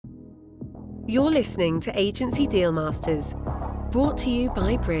You're listening to Agency Deal Masters, brought to you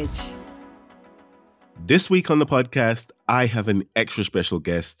by Bridge. This week on the podcast, I have an extra special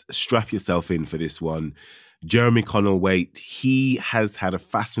guest. Strap yourself in for this one. Jeremy Conall-Waite. He has had a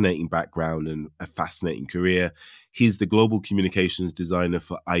fascinating background and a fascinating career. He's the global communications designer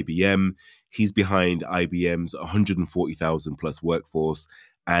for IBM. He's behind IBM's 140,000 plus workforce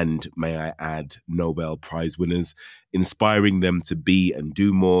and, may I add, Nobel Prize winners, inspiring them to be and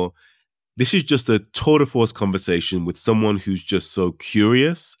do more. This is just a tour de force conversation with someone who's just so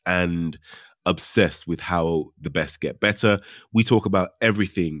curious and obsessed with how the best get better. We talk about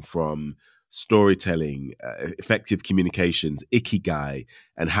everything from storytelling, effective communications, Ikigai,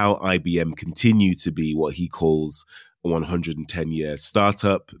 and how IBM continue to be what he calls a 110-year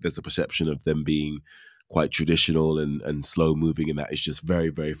startup. There's a perception of them being quite traditional and slow moving, and that is just very,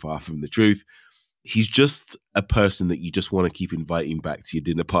 very far from the truth. He's just a person that you just want to keep inviting back to your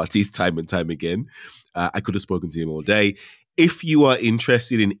dinner parties time and time again. I could have spoken to him all day. If you are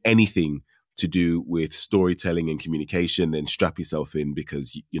interested in anything to do with storytelling and communication, then strap yourself in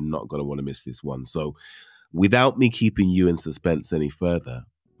because you're not going to want to miss this one. So without me keeping you in suspense any further,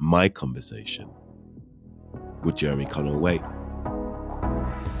 my conversation with Jeremy Conall-Waite.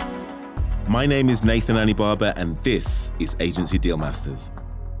 My name is Nathan Anibaba, and this is Agency Deal Masters.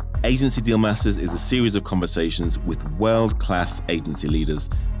 Agency Deal Masters is a series of conversations with world-class agency leaders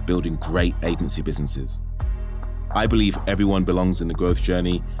building great agency businesses. I believe everyone belongs in the growth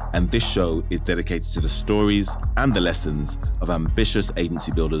journey, and this show is dedicated to the stories and the lessons of ambitious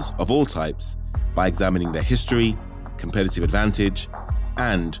agency builders of all types by examining their history, competitive advantage,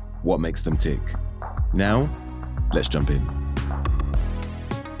 and what makes them tick. Now, let's jump in.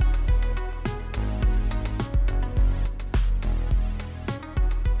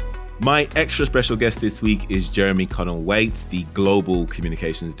 My extra special guest this week is Jeremy Conall-Waite, the global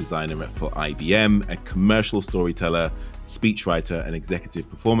communications designer for IBM, a commercial storyteller, speechwriter, and executive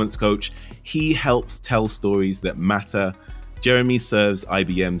performance coach. He helps tell stories that matter. Jeremy serves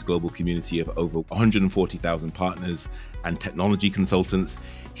IBM's global community of over 140,000 partners and technology consultants.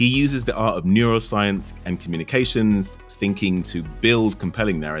 He uses the art of neuroscience and communications thinking to build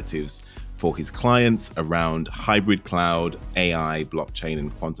compelling narratives for his clients around hybrid cloud, AI, blockchain,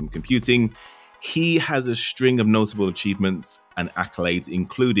 and quantum computing. He has a string of notable achievements and accolades,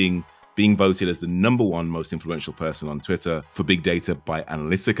 including being voted as the #1 most influential person on Twitter for big data by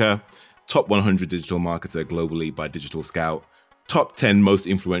Analytica, top 100 digital marketer globally by Digital Scout, top 10 most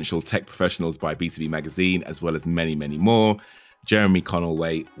influential tech professionals by B2B Magazine, as well as many, many more. Jeremy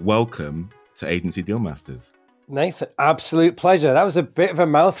Conall-Waite, welcome to Agency Deal Masters. Nathan, absolute pleasure. That was a bit of a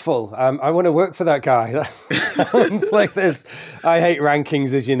mouthful. I want to work for that guy. That sounds like this. I hate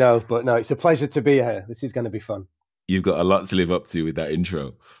rankings, as you know, but no, it's a pleasure to be here. This is going to be fun. You've got a lot to live up to with that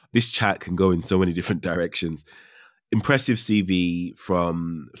intro. This chat can go in so many different directions. Impressive CV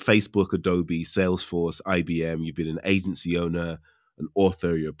from Facebook, Adobe, Salesforce, IBM. You've been an agency owner, an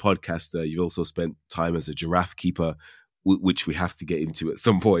author, you're a podcaster. You've also spent time as a giraffe keeper, which we have to get into at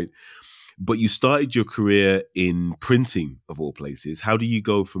some point. But you started your career in printing, of all places. How do you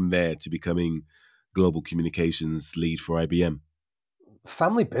go from there to becoming global communications lead for IBM?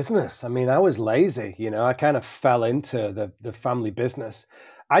 Family business. I mean, I was lazy, I kind of fell into the family business.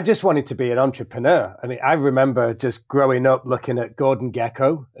 I just wanted to be an entrepreneur. I mean, I remember just growing up looking at Gordon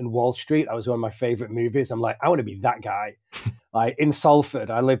Gekko and Wall Street. That was one of my favorite movies. I'm like, I want to be that guy. Like in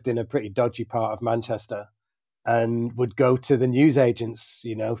Salford, I lived in a pretty dodgy part of Manchester, and would go to the newsagents,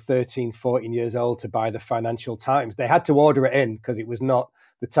 13, 14 years old to buy the Financial Times. They had to order it in because it was not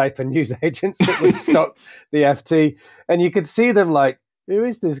the type of newsagents that would stock the FT. And you could see them like, who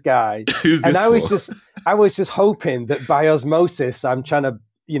is this guy? Who's this and I for? was just hoping that by osmosis, I'm trying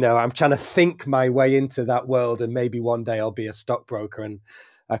to think my way into that world, and maybe one day I'll be a stockbroker and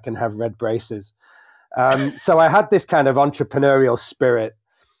I can have red braces. So I had this kind of entrepreneurial spirit.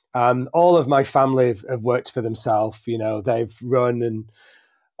 All of my family have worked for themselves. They've run and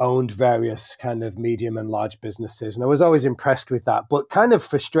owned various kind of medium and large businesses. And I was always impressed with that, but kind of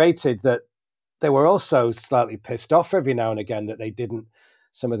frustrated that they were also slightly pissed off every now and again that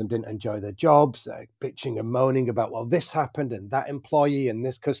some of them didn't enjoy their jobs, bitching and moaning about, well, this happened and that employee and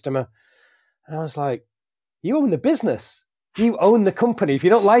this customer. And I was like, you own the business. You own the company. If you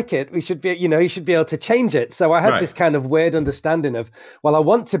don't like it, you should be able to change it. So I had this kind of weird understanding of, well, I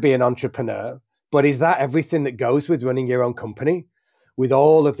want to be an entrepreneur, but is that everything that goes with running your own company, with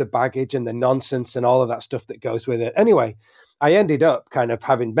all of the baggage and the nonsense and all of that stuff that goes with it? Anyway, I ended up kind of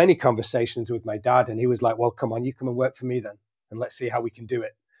having many conversations with my dad, and he was like, well, come on, you come and work for me then, and let's see how we can do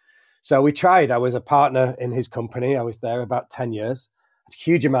it. So we tried. I was a partner in his company. I was there about 10 years, a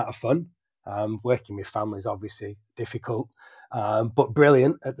huge amount of fun. Working with family is obviously difficult, but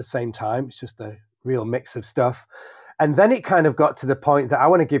brilliant at the same time. It's just a real mix of stuff. And then it kind of got to the point that I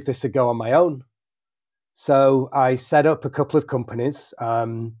want to give this a go on my own. So I set up a couple of companies,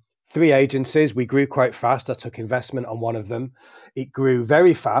 3 agencies. We grew quite fast. I took investment on one of them. It grew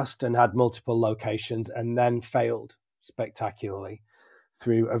very fast and had multiple locations, and then failed spectacularly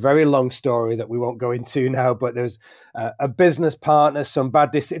through a very long story that we won't go into now. But there's a business partner, some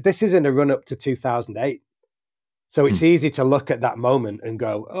bad. This is in a run up to 2008. So it's easy to look at that moment and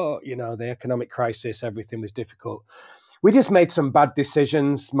go, oh, the economic crisis, everything was difficult. We just made some bad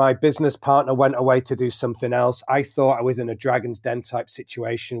decisions. My business partner went away to do something else. I thought I was in a Dragon's Den type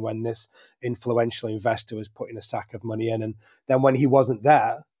situation when this influential investor was putting a sack of money in. And then when he wasn't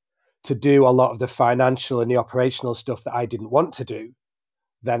there to do a lot of the financial and the operational stuff that I didn't want to do,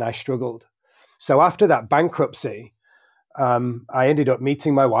 then I struggled. So after that bankruptcy, I ended up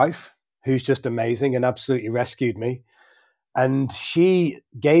meeting my wife, who's just amazing and absolutely rescued me. And she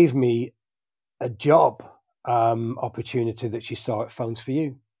gave me a job opportunity that she saw at Phones for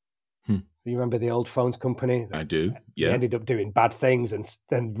You. You remember the old phones company? I do, yeah. They ended up doing bad things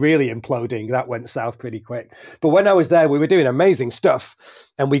and really imploding. That went south pretty quick. But when I was there, we were doing amazing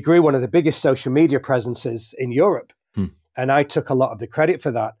stuff. And we grew one of the biggest social media presences in Europe. And I took a lot of the credit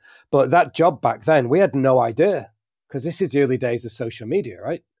for that. But that job back then, we had no idea, because this is the early days of social media,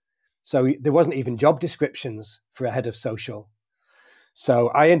 right? So there wasn't even job descriptions for a head of social. So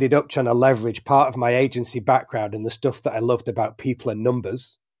I ended up trying to leverage part of my agency background and the stuff that I loved about people and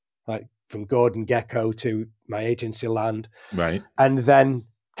numbers, like from Gordon Gekko to my agency land. Right. And then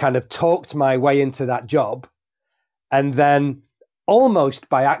kind of talked my way into that job. And then almost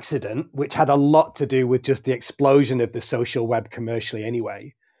by accident, which had a lot to do with just the explosion of the social web commercially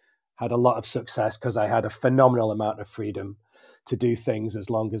anyway, had a lot of success because I had a phenomenal amount of freedom to do things as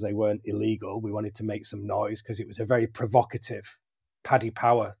long as they weren't illegal. We wanted to make some noise because it was a very provocative Paddy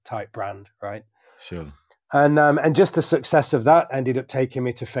Power type brand, right? Sure. And just the success of that ended up taking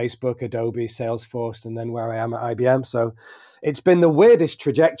me to Facebook, Adobe, Salesforce, and then where I am at IBM. So it's been the weirdest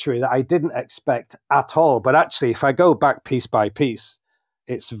trajectory that I didn't expect at all. But actually, if I go back piece by piece,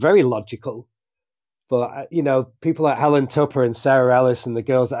 it's very logical. But, people like Helen Tupper and Sarah Ellis and the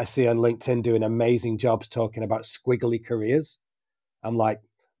girls that I see on LinkedIn doing amazing jobs talking about squiggly careers. I'm like,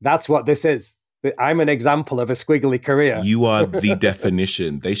 that's what this is. I'm an example of a squiggly career. You are the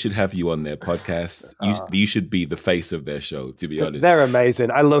definition. They should have you on their podcast. You should be the face of their show, to be honest. They're amazing.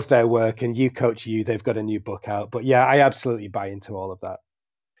 I love their work. And You Coach You, they've got a new book out. But yeah, I absolutely buy into all of that.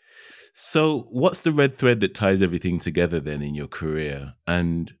 So what's the red thread that ties everything together then in your career?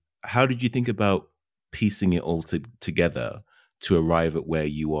 And how did you think about piecing it all together to arrive at where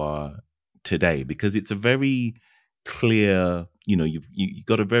you are today? Because it's a very clear, you've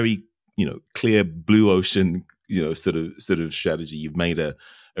got a very clear blue ocean, sort of strategy. You've made a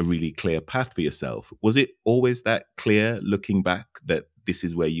really clear path for yourself. Was it always that clear looking back that this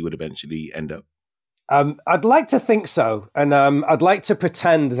is where you would eventually end up? I'd like to think so. And I'd like to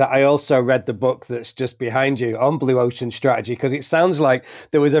pretend that I also read the book that's just behind you on Blue Ocean Strategy, because it sounds like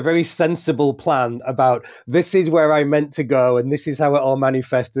there was a very sensible plan about this is where I meant to go and this is how it all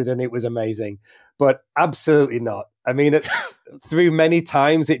manifested and it was amazing. But absolutely not. I mean, through many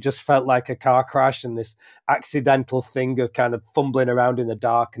times, it just felt like a car crash and this accidental thing of kind of fumbling around in the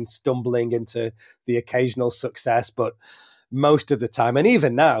dark and stumbling into the occasional success. But most of the time, and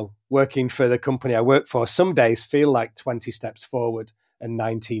even now, working for the company I work for, some days feel like 20 steps forward and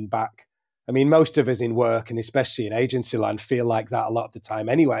 19 back. I mean, most of us in work, and especially in agency land, feel like that a lot of the time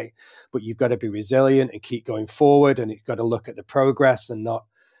anyway. But you've got to be resilient and keep going forward, and you've got to look at the progress and not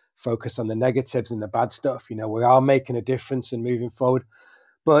focus on the negatives and the bad stuff. We are making a difference and moving forward.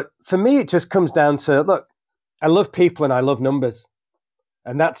 But for me, it just comes down to, look, I love people and I love numbers.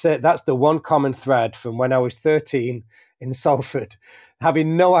 And that's it. That's the one common thread from when I was 13 in Salford,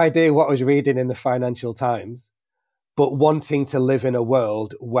 having no idea what I was reading in the Financial Times, but wanting to live in a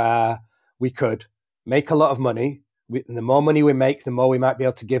world where we could make a lot of money. And the more money we make, the more we might be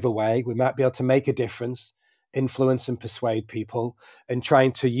able to give away. We might be able to make a difference, influence and persuade people, and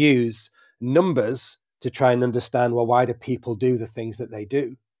trying to use numbers to try and understand, well, why do people do the things that they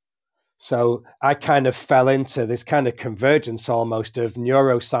do? So I kind of fell into this kind of convergence almost of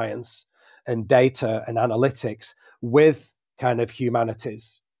neuroscience and data and analytics with kind of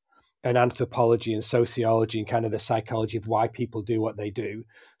humanities and anthropology and sociology and kind of the psychology of why people do what they do.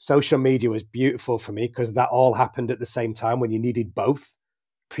 Social media was beautiful for me because that all happened at the same time when you needed both.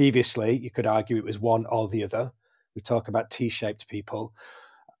 Previously, you could argue it was one or the other. We talk about T-shaped people.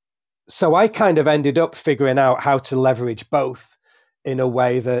 So I kind of ended up figuring out how to leverage both in a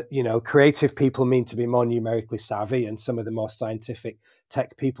way that, creative people mean to be more numerically savvy, and some of the more scientific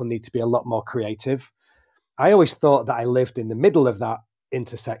tech people need to be a lot more creative. I always thought that I lived in the middle of that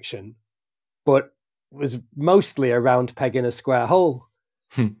intersection, but was mostly around peg in a square hole.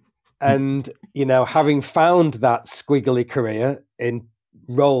 And, having found that squiggly career in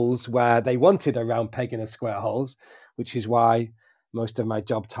roles where they wanted a round peg in a square holes, which is why most of my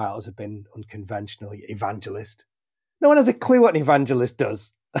job titles have been unconventionally evangelist. No one has a clue what an evangelist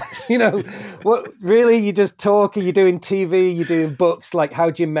does. What really, you just talk, are you doing TV, you're doing books, like how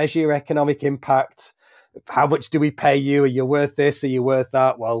do you measure your economic impact? How much do we pay you? Are you worth this? Are you worth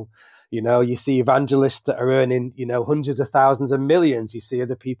that? Well, you see evangelists that are earning, hundreds of thousands and millions. You see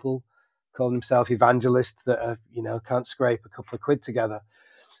other people call themselves evangelists that are, can't scrape a couple of quid together.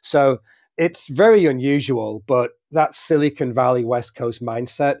 So it's very unusual, but that Silicon Valley West Coast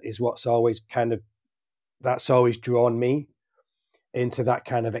mindset is what's always that's always drawn me into that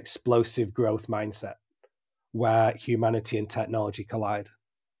kind of explosive growth mindset where humanity and technology collide.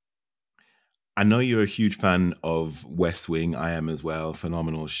 I know you're a huge fan of West Wing. I am as well.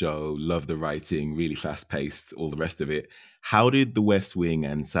 Phenomenal show. Love the writing, really fast paced, all the rest of it. How did the West Wing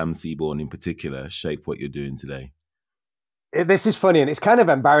and Sam Seaborn in particular shape what you're doing today? This is funny, and it's kind of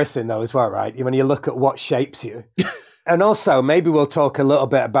embarrassing though as well, right? When you look at what shapes you. And also maybe we'll talk a little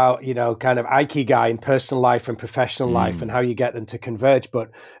bit about, kind of Ikigai in personal life and professional life and how you get them to converge.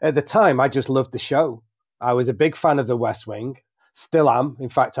 But at the time, I just loved the show. I was a big fan of the West Wing. Still am. In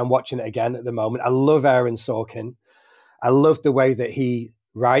fact, I'm watching it again at the moment. I love Aaron Sorkin. I love the way that he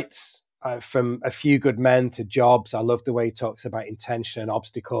writes, from A Few Good Men to Jobs. I love the way he talks about intention and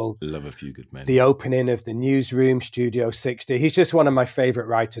obstacle. Love A Few Good Men. The opening of the Newsroom, Studio 60. He's just one of my favorite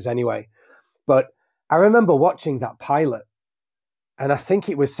writers anyway. But I remember watching that pilot, and I think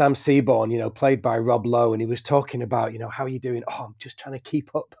it was Sam Seaborn, played by Rob Lowe, and he was talking about, how are you doing? Oh, I'm just trying to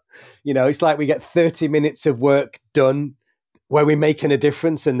keep up. It's like we get 30 minutes of work done where we're making a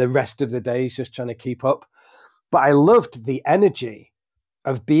difference, and the rest of the day is just trying to keep up. But I loved the energy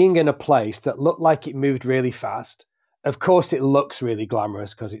of being in a place that looked like it moved really fast. Of course, it looks really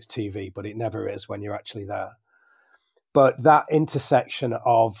glamorous because it's TV, but it never is when you're actually there. But that intersection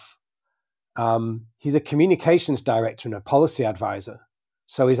of, he's a communications director and a policy advisor.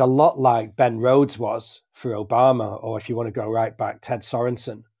 So he's a lot like Ben Rhodes was for Obama, or if you want to go right back, Ted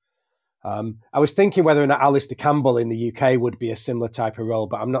Sorensen. I was thinking whether or not Alistair Campbell in the UK would be a similar type of role,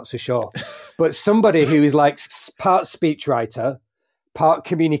 but I'm not so sure. But somebody who is like part speechwriter, part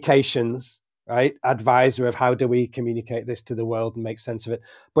communications, right? Advisor of how do we communicate this to the world and make sense of it,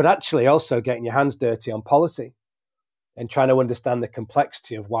 but actually also getting your hands dirty on policy and trying to understand the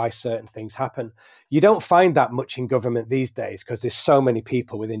complexity of why certain things happen. You don't find that much in government these days because there's so many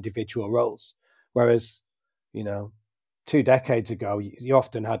people with individual roles. Whereas, 2 decades ago, you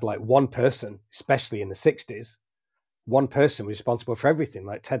often had like one person, especially in the 60s, one person was responsible for everything,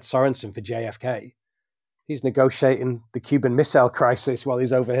 like Ted Sorensen for JFK. He's negotiating the Cuban Missile Crisis while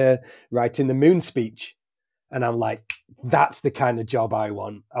he's over here writing the moon speech. And I'm like, that's the kind of job I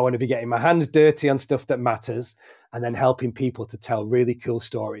want. I want to be getting my hands dirty on stuff that matters and then helping people to tell really cool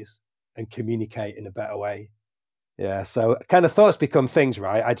stories and communicate in a better way. Yeah, so kind of thoughts become things,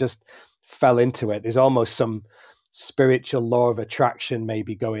 right? I just fell into it. There's almost some spiritual law of attraction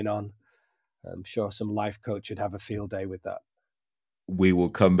maybe going on. I'm sure some life coach would have a field day with that. We will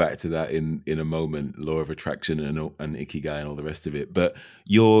come back to that in a moment, law of attraction and Ikigai and all the rest of it. But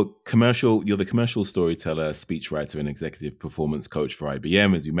you're the commercial storyteller, speechwriter, and executive performance coach for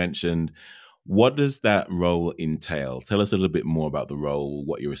IBM, as you mentioned. What does that role entail? Tell us a little bit more about the role,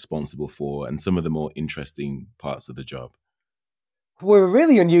 what you're responsible for, and some of the more interesting parts of the job. We're a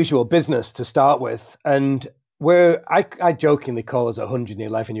really unusual business to start with, and I jokingly call us a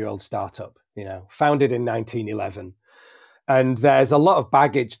 111-year-old startup, founded in 1911. And there's a lot of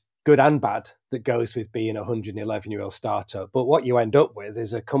baggage, good and bad, that goes with being a 111-year-old startup. But what you end up with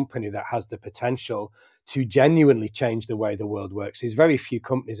is a company that has the potential to genuinely change the way the world works. There's very few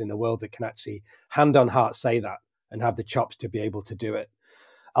companies in the world that can actually hand on heart say that and have the chops to be able to do it.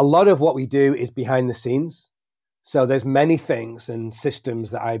 A lot of what we do is behind the scenes. So there's many things and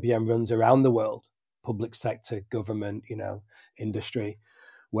systems that IBM runs around the world, public sector, government, industry,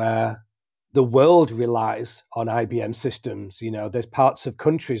 where the world relies on IBM systems. There's parts of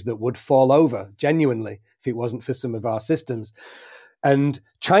countries that would fall over genuinely if it wasn't for some of our systems. And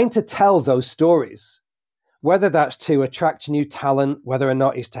trying to tell those stories, whether that's to attract new talent, whether or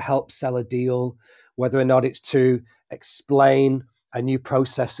not it's to help sell a deal, whether or not it's to explain a new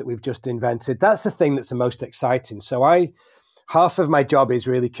process that we've just invented, that's the thing that's the most exciting. So I half of my job is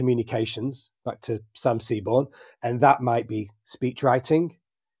really communications, back to Sam Seaborn, and that might be speech writing.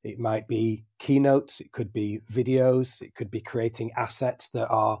 It might be keynotes. It could be videos. It could be creating assets that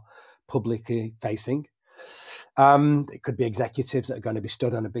are publicly facing. It could be executives that are going to be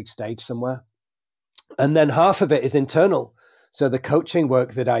stood on a big stage somewhere. And then half of it is internal. So the coaching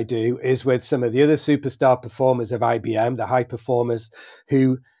work that I do is with some of the other superstar performers of IBM, the high performers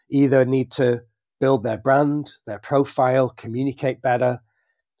who either need to build their brand, their profile, communicate better.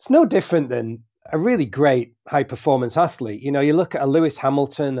 It's no different than a really great high performance athlete. You know, you look at a Lewis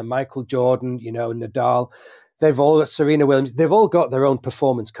Hamilton, a Michael Jordan, you know, Nadal, they've all got Serena Williams, they've all got their own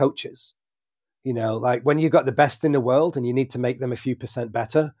performance coaches. You know, like when you've got the best in the world and you need to make them a few percent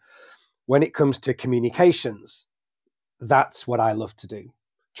better, when it comes to communications, that's what I love to do,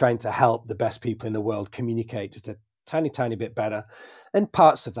 trying to help the best people in the world communicate just a tiny bit better. And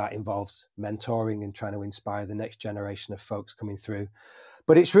parts of that involves mentoring and trying to inspire the next generation of folks coming through.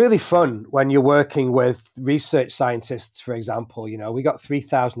 But it's really fun when you're working with research scientists, for example. You know, we got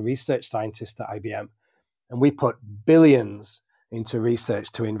 3,000 research scientists at IBM, and we put billions into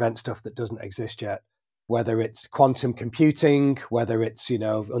research to invent stuff that doesn't exist yet, whether it's quantum computing, whether it's, you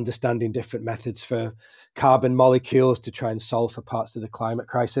know, understanding different methods for carbon molecules to try and solve for parts of the climate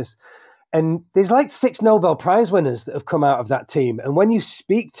crisis. And there's like 6 Nobel Prize winners that have come out of that team. And when you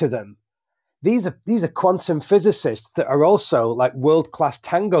speak to them, these are quantum physicists that are also like world-class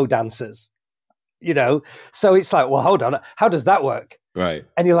tango dancers, you know? So it's like, well, hold on, how does that work? Right.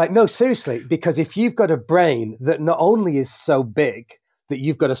 And you're like, no, seriously, because if you've got a brain that not only is so big that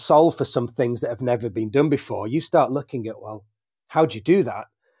you've got to solve for some things that have never been done before, you start looking at, well, how'd you do that?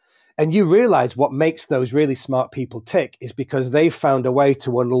 And you realize what makes those really smart people tick is because they've found a way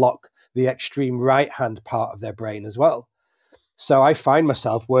to unlock the extreme right-hand part of their brain as well. So I find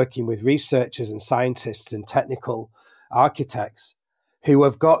myself working with researchers and scientists and technical architects who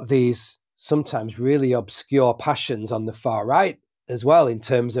have got these sometimes really obscure passions on the far right as well, in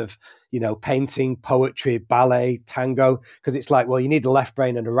terms of, you know, painting, poetry, ballet, tango, because it's like, well, you need a left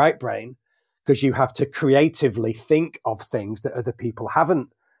brain and a right brain because you have to creatively think of things that other people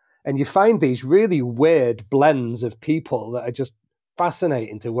haven't. And you find these really weird blends of people that are just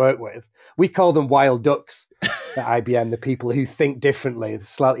fascinating to work with. We call them wild ducks at IBM, the people who think differently,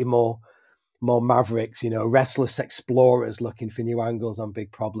 slightly more mavericks, you know, restless explorers looking for new angles on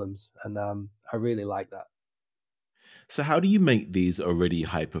big problems. And I really like that. So how do you make these already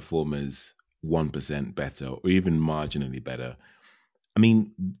high performers 1% better or even marginally better? I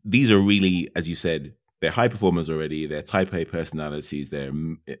mean, these are really, as you said, they're high performers already. They're type A personalities. They're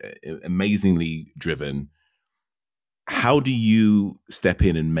amazingly driven. How do you step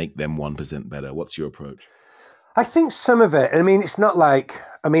in and make them 1% better? What's your approach? I think some of it, I mean, it's not like,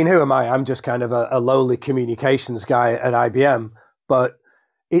 I mean, who am I? I'm just kind of a lowly communications guy at IBM, but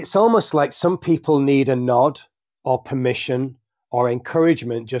it's almost like some people need a nod or permission or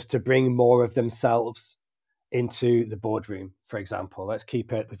encouragement just to bring more of themselves into the boardroom, for example. Let's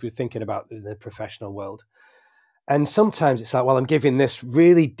keep it, if you're thinking about the professional world. And sometimes it's like, well, I'm giving this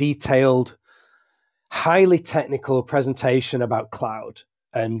really detailed, highly technical presentation about cloud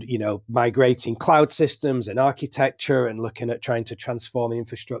and, you know, migrating cloud systems and architecture and looking at trying to transform the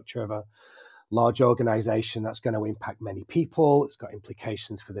infrastructure of a large organization that's going to impact many people. It's got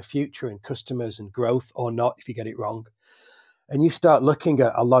implications for the future and customers and growth or not if you get it wrong. And you start looking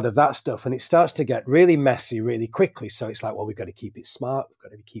at a lot of that stuff and it starts to get really messy really quickly. So it's like, well, we've got to keep it smart.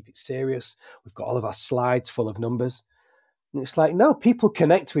 We've got to keep it serious. We've got all of our slides full of numbers. And it's like, no, people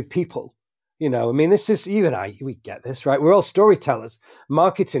connect with people. You know, I mean, this is, you and I, we get this, right? We're all storytellers.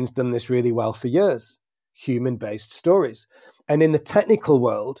 Marketing's done this really well for years. Human-based stories. And in the technical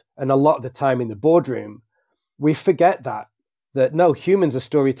world, and a lot of the time in the boardroom, we forget that no, humans are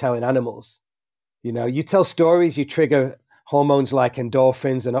storytelling animals. You know, you tell stories, you trigger hormones like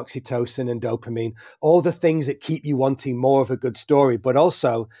endorphins and oxytocin and dopamine, all the things that keep you wanting more of a good story. But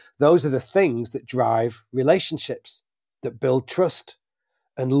also, those are the things that drive relationships, that build trust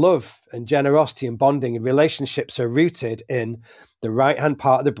and love and generosity and bonding. And relationships are rooted in the right-hand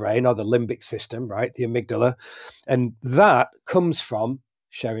part of the brain, or the limbic system, right? The amygdala. And that comes from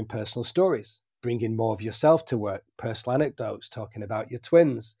sharing personal stories, bringing more of yourself to work, personal anecdotes, talking about your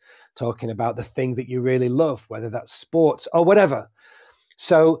twins, talking about the thing that you really love, whether that's sports or whatever.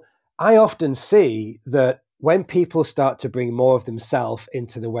 So I often see that when people start to bring more of themselves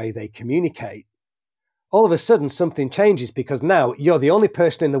into the way they communicate, all of a sudden something changes, because now you're the only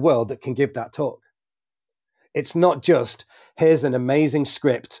person in the world that can give that talk. It's not just, here's an amazing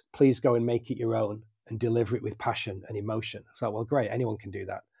script, please go and make it your own and deliver it with passion and emotion. It's like, well, great, anyone can do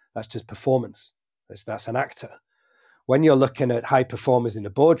that. That's just performance. That's an actor. when you're looking at high performers in a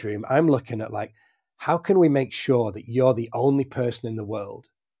boardroom, I'm looking at like, how can we make sure that you're the only person in the world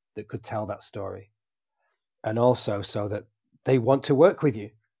that could tell that story? And also so that they want to work with you.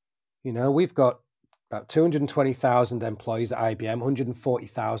 You know, we've got about 220,000 employees at IBM,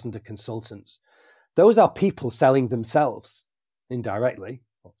 140,000 are consultants. Those are people selling themselves indirectly,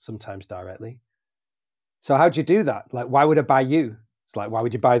 or sometimes directly. So how do you do that? Like, why would I buy you? It's like, why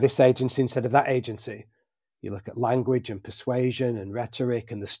would you buy this agency instead of that agency? You look at language and persuasion and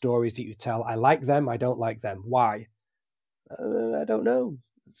rhetoric and the stories that you tell. I like them. I don't like them. Why? I don't know.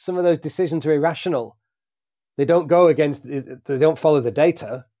 Some of those decisions are irrational. They don't follow the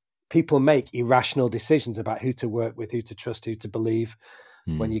data. People make irrational decisions about who to work with, who to trust, who to believe.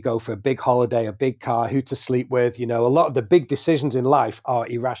 When you go for a big holiday, a big car, who to sleep with, you know, a lot of the big decisions in life are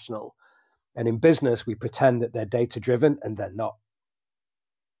irrational. And in business, we pretend that they're data-driven and they're not.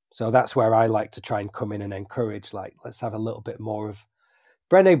 So that's where I like to try and come in and encourage, like, let's have a little bit more of...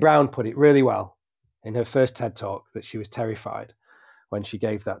 Brené Brown put it really well in her first TED Talk, that she was terrified when she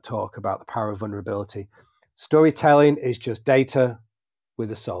gave that talk about the power of vulnerability. Storytelling is just data with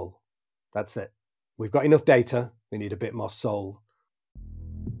a soul. That's it. We've got enough data. We need a bit more soul.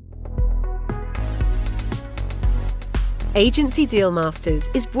 Agency Deal Masters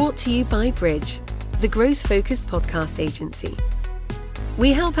is brought to you by Bridge, the growth-focused podcast agency.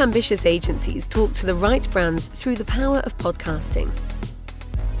 We help ambitious agencies talk to the right brands through the power of podcasting.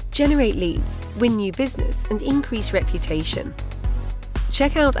 Generate leads, win new business, and increase reputation.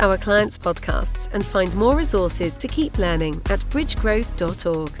 Check out our clients' podcasts and find more resources to keep learning at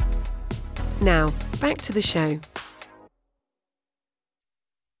bridgegrowth.org. Now, back to the show.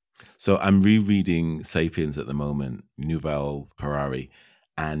 So I'm rereading *Sapiens* at the moment, Yuval Harari.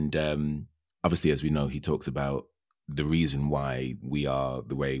 And obviously, as we know, he talks about the reason why we are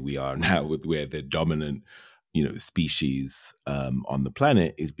the way we are now, we're the dominant, species on the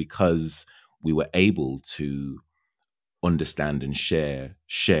planet, is because we were able to understand and share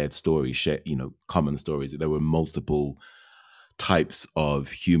shared stories, common stories. There were multiple types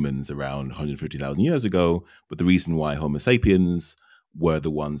of humans around 150,000 years ago, but the reason why Homo sapiens were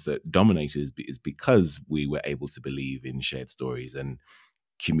the ones that dominated is because we were able to believe in shared stories and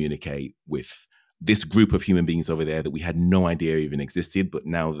communicate with this group of human beings over there that we had no idea even existed. But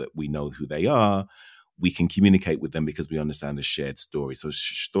now that we know who they are, we can communicate with them because we understand the shared story. So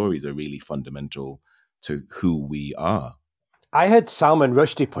stories are really fundamental to who we are. I heard Salman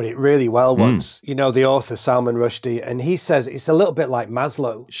Rushdie put it really well once, the author Salman Rushdie, and he says it's a little bit like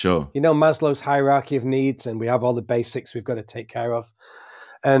Maslow. Sure. Maslow's hierarchy of needs, and we have all the basics we've got to take care of.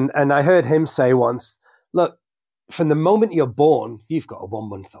 And I heard him say once, look, from the moment you're born, you've got a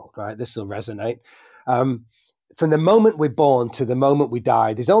 1-month-old, right? This will resonate. From the moment we're born to the moment we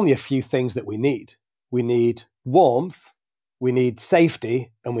die, there's only a few things that we need. We need warmth, we need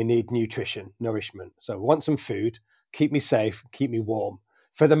safety, and we need nutrition, nourishment. So we want some food. Keep me safe, keep me warm.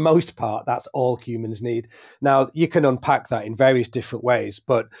 For the most part, that's all humans need. Now, you can unpack that in various different ways,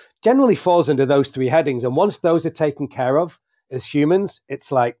 but generally falls under those three headings. And once those are taken care of, as humans,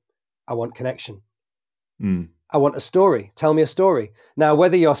 it's like, I want connection. I want a story. Tell me a story. Now,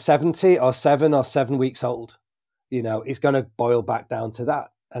 whether you're 70 or 7 or 7 weeks old, it's going to boil back down to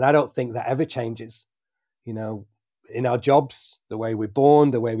that. And I don't think that ever changes. In our jobs, the way we're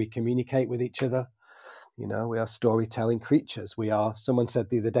born, the way we communicate with each other. We are storytelling creatures. Someone said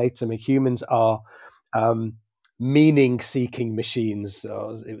the other day to me, humans are meaning-seeking machines.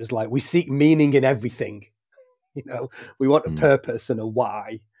 It was like, we seek meaning in everything. We want a purpose and a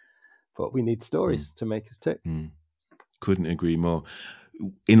why, but we need stories to make us tick. Couldn't agree more.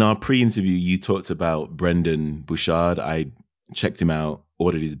 In our pre-interview, you talked about Brendon Burchard. I checked him out,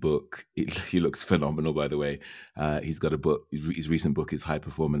 ordered his book. He looks phenomenal, by the way. He's got a book. His recent book is High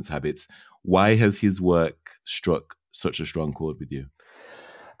Performance Habits. Why has his work struck such a strong chord with you?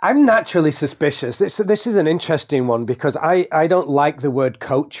 I'm naturally suspicious. This is an interesting one because I don't like the word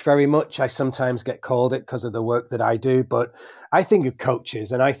coach very much. I sometimes get called it because of the work that I do, but I think of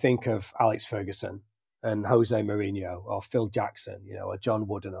coaches and I think of Alex Ferguson and Jose Mourinho or Phil Jackson, or John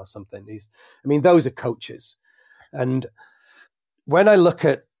Wooden or something. Those are coaches. And when I look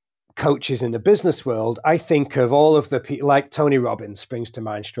at coaches in the business world, I think of all of the people, like Tony Robbins springs to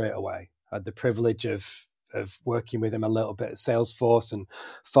mind straight away. I had the privilege of working with him a little bit at Salesforce and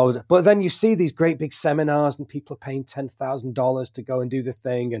followed it. But then you see these great big seminars and people are paying $10,000 to go and do the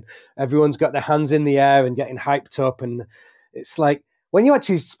thing. And everyone's got their hands in the air and getting hyped up. And it's like, when you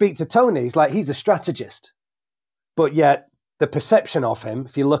actually speak to Tony, he's a strategist. But yet the perception of him,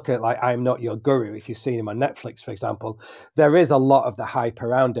 if you look at I'm Not Your Guru, if you've seen him on Netflix, for example, there is a lot of the hype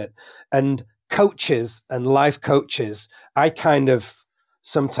around it. And coaches and life coaches, I kind of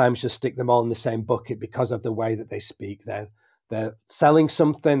sometimes just stick them all in the same bucket because of the way that they speak. They're selling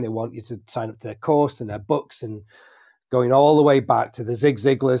something. They want you to sign up to their course and their books, and going all the way back to the Zig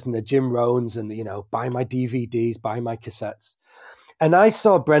Ziglars and the Jim Rohns and, buy my DVDs, buy my cassettes. And I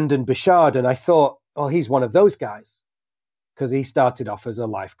saw Brendon Burchard and I thought, oh, he's one of those guys, because he started off as a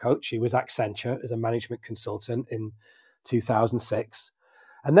life coach. He was Accenture as a management consultant in 2006.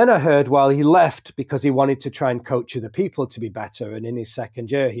 And then I heard, well, he left because he wanted to try and coach other people to be better. And in his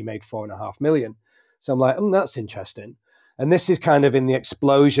second year, he made $4.5 million. So I'm like, that's interesting. And this is kind of in the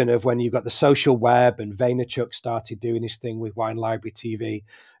explosion of when you got the social web and Vaynerchuk started doing his thing with Wine Library TV.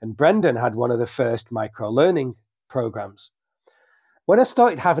 And Brendon had one of the first micro-learning programs. When I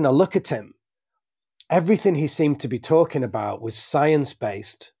started having a look at him, everything he seemed to be talking about was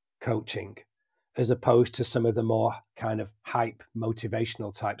science-based coaching, as opposed to some of the more kind of hype,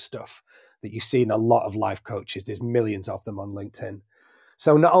 motivational type stuff that you see in a lot of life coaches. There's millions of them on LinkedIn.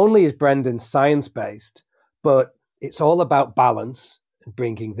 So not only is Brendon science-based, but it's all about balance and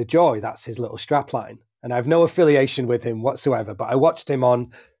bringing the joy. That's his little strapline. And I have no affiliation with him whatsoever, but I watched him on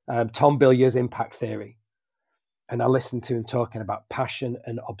Tom Bilyeu's Impact Theory. And I listened to him talking about passion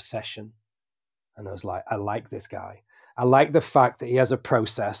and obsession. And I was like, I like this guy. I like the fact that he has a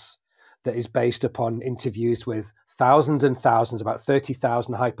process that is based upon interviews with thousands and thousands, about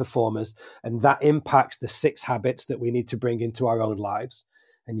 30,000 high performers. And that impacts the 6 habits that we need to bring into our own lives.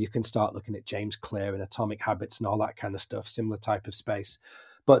 And you can start looking at James Clear and Atomic Habits and all that kind of stuff, similar type of space.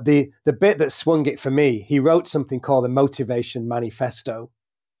 But the bit that swung it for me, he wrote something called the Motivation Manifesto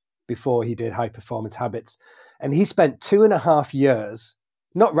before he did High Performance Habits. And he spent 2.5 years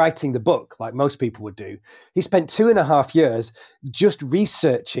not writing the book like most people would do. He spent 2.5 years just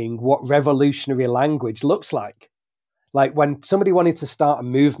researching what revolutionary language looks like. Like when somebody wanted to start a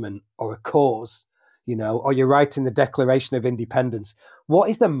movement or a cause, or you're writing the Declaration of Independence, what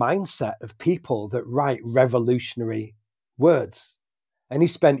is the mindset of people that write revolutionary words? And he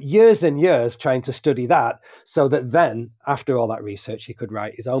spent years and years trying to study that so that then, after all that research, he could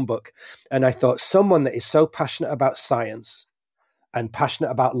write his own book. And I thought, someone that is so passionate about science and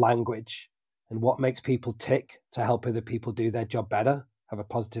passionate about language and what makes people tick to help other people do their job better, have a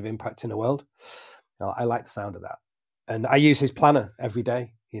positive impact in the world, I like the sound of that. And I use his planner every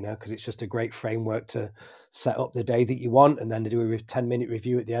day, because it's just a great framework to set up the day that you want and then to do a 10-minute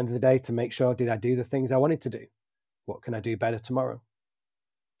review at the end of the day to make sure, did I do the things I wanted to do? What can I do better tomorrow?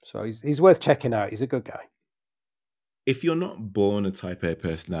 So he's worth checking out. He's a good guy. If you're not born a type A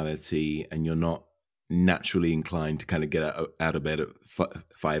personality and you're not naturally inclined to kind of get out of bed at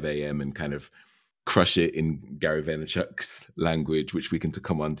 5 a.m. and kind of crush it in Gary Vaynerchuk's language, which we can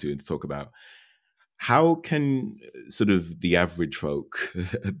come on to and talk about, how can sort of the average folk,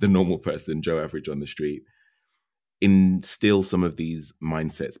 the normal person, Joe Average on the street, instill some of these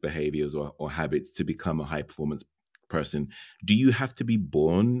mindsets, behaviors, or habits to become a high performance person? Do you have to be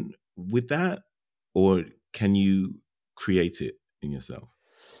born with that, or can you create it in yourself?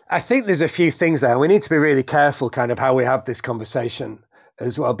 I think there's a few things there. We need to be really careful kind of how we have this conversation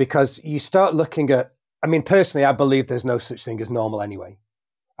as well, because you start looking at, personally, I believe there's no such thing as normal anyway.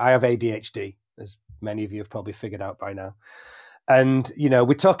 I have ADHD, as many of you have probably figured out by now. And,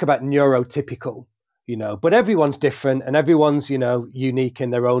 we talk about neurotypical, but everyone's different and everyone's, unique in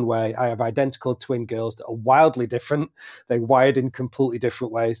their own way. I have identical twin girls that are wildly different. They're wired in completely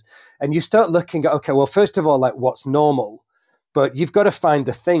different ways. And you start looking at, okay, well, first of all, like what's normal? But you've got to find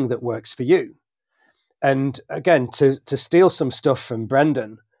the thing that works for you. And again, to steal some stuff from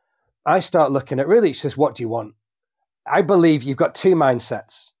Brendon, I start looking at really, it's just, what do you want? I believe you've got 2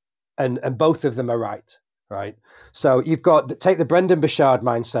 mindsets and both of them are right? So you've got, take the Brendon Burchard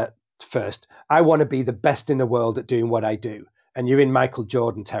mindset first. I want to be the best in the world at doing what I do. And you're in Michael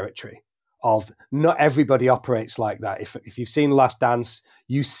Jordan territory of not everybody operates like that. If you've seen Last Dance,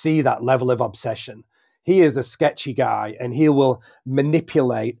 you see that level of obsession. He is a sketchy guy and he will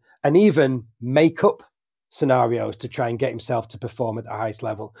manipulate and even make up scenarios to try and get himself to perform at the highest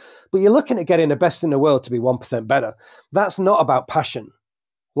level. But you're looking at getting the best in the world to be 1% better. That's not about passion.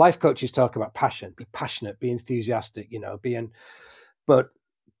 Life coaches talk about passion. Be passionate, be enthusiastic, but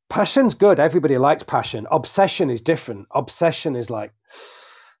passion's good. Everybody likes passion. Obsession is different. Obsession is like,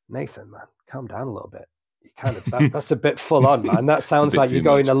 Nathan, man, calm down a little bit. That's a bit full on, man. That sounds like you're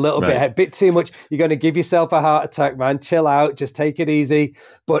going a little bit too much. You're going to give yourself a heart attack, man. Chill out, just take it easy.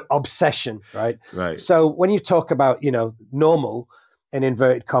 But obsession, right? Right. So when you talk about, normal in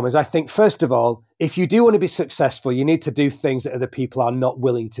inverted commas, I think first of all, if you do want to be successful, you need to do things that other people are not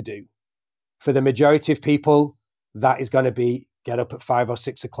willing to do. For the majority of people, that is going to be Get up at 5 or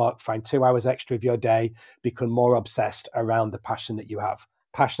 6 o'clock, find 2 hours extra of your day, become more obsessed around the passion that you have.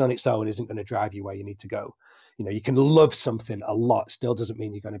 Passion on its own isn't going to drive you where you need to go. You can love something a lot, still doesn't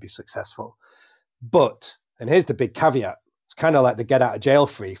mean you're going to be successful. But, and here's the big caveat, it's kind of like the get out of jail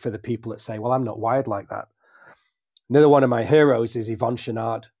free for the people that say, well, I'm not wired like that. Another one of my heroes is Yvon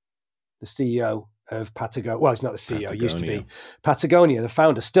Chouinard, the CEO of Patagonia. Well, he's not the CEO, Patagonia. Used to be. Patagonia, the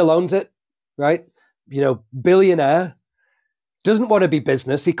founder, still owns it, right? Billionaire, doesn't want to be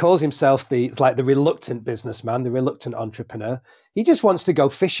business. He calls himself the reluctant businessman, the reluctant entrepreneur. He just wants to go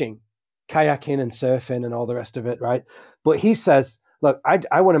fishing, kayaking and surfing and all the rest of it, right? But he says, look,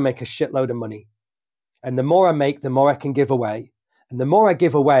 I want to make a shitload of money. And the more I make, the more I can give away. And the more I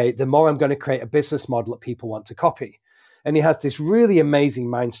give away, the more I'm going to create a business model that people want to copy. And he has this really amazing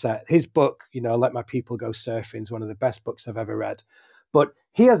mindset. His book, Let My People Go Surfing, is one of the best books I've ever read. But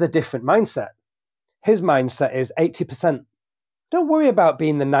he has a different mindset. His mindset is 80%. Don't worry about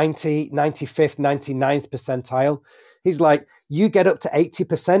being the 90, 95th, 99th percentile. He's like, you get up to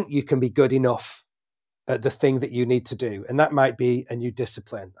 80%, you can be good enough at the thing that you need to do. And that might be a new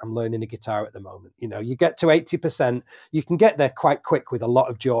discipline. I'm learning a guitar at the moment. You get to 80%, you can get there quite quick with a lot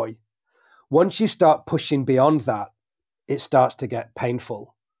of joy. Once you start pushing beyond that, it starts to get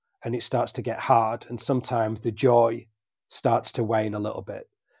painful and it starts to get hard. And sometimes the joy starts to wane a little bit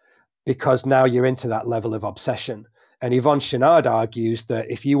because now you're into that level of obsession. And Yvon Chouinard argues that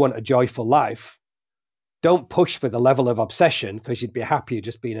if you want a joyful life, don't push for the level of obsession because you'd be happier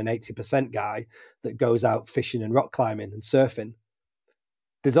just being an 80% guy that goes out fishing and rock climbing and surfing.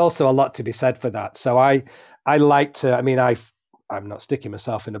 There's also a lot to be said for that. So I like to, I'm not sticking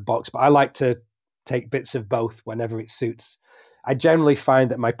myself in a box, but I like to take bits of both whenever it suits. I generally find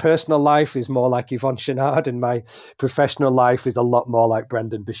that my personal life is more like Yvon Chouinard and my professional life is a lot more like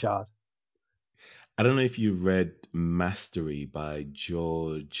Brendon Burchard. I don't know if you read Mastery by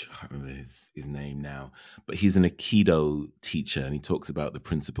George, I can't remember his name now, but he's an Aikido teacher and he talks about the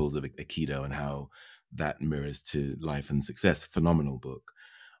principles of Aikido and how that mirrors to life and success. Phenomenal book.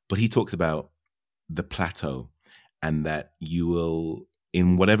 But he talks about the plateau and that you will,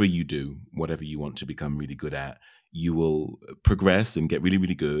 in whatever you do, whatever you want to become really good at, you will progress and get really,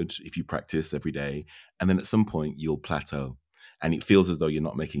 really good if you practice every day. And then at some point you'll plateau. And it feels as though you're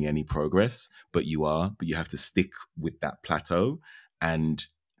not making any progress, but you are. But you have to stick with that plateau. And,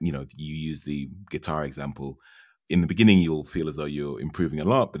 you use the guitar example. In the beginning, you'll feel as though you're improving a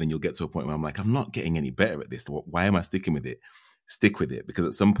lot, but then you'll get to a point where I'm like, I'm not getting any better at this. Why am I sticking with it? Stick with it, because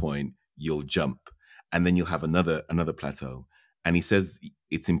at some point you'll jump and then you'll have another plateau. And he says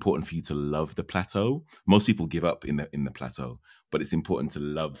it's important for you to love the plateau. Most people give up in the plateau, but it's important to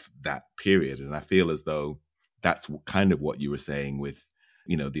love that period. And I feel as though that's kind of what you were saying with,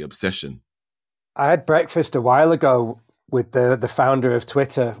 the obsession. I had breakfast a while ago with the founder of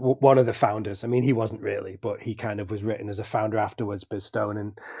Twitter, one of the founders. He wasn't really, but he kind of was written as a founder afterwards, Biz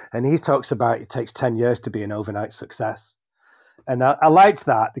Stone. And he talks about it takes 10 years to be an overnight success. And I liked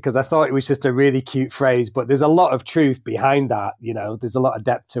that because I thought it was just a really cute phrase, but there's a lot of truth behind that. There's a lot of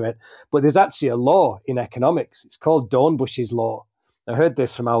depth to it. But there's actually a law in economics. It's called Dornbush's law. I heard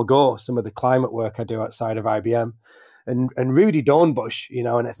this from Al Gore, some of the climate work I do outside of IBM. And Rudy Dornbush,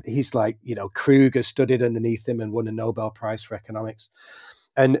 and he's like, Kruger studied underneath him and won a Nobel Prize for economics.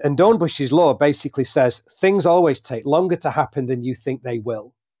 And Dornbush's law basically says things always take longer to happen than you think they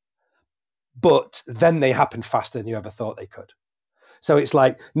will. But then they happen faster than you ever thought they could. So it's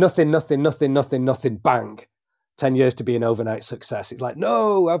like nothing, bang, 10 years to be an overnight success. It's like,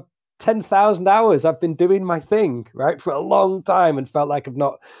 no, I've 10,000 hours. I've been doing my thing, right, for a long time and felt like I've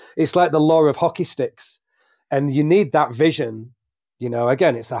not. It's like the law of hockey sticks. And you need that vision.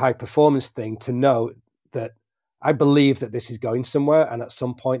 Again, it's a high performance thing to know that I believe that this is going somewhere and at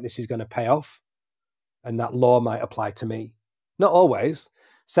some point this is going to pay off. And that law might apply to me. Not always.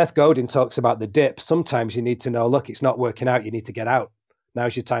 Seth Godin talks about the dip. Sometimes you need to know, look, it's not working out. You need to get out.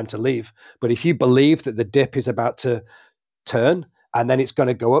 Now's your time to leave. But if you believe that the dip is about to turn and then it's going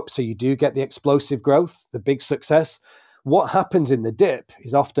to go up, so you do get the explosive growth, the big success, what happens in the dip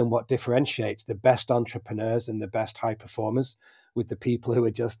is often what differentiates the best entrepreneurs and the best high performers with the people who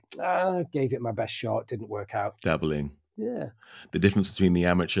are just, gave it my best shot, didn't work out. Dabbling. Yeah. The difference between the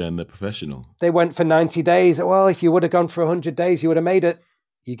amateur and the professional. They went for 90 days. Well, if you would have gone for 100 days, you would have made it.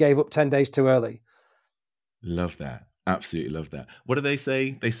 You gave up 10 days too early. Love that. Absolutely love that. What do they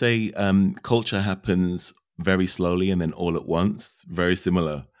say? They say culture happens very slowly and then all at once. Very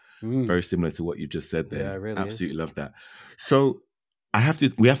similar. Very similar to what you just said there. Yeah, it really Absolutely is. Love that. So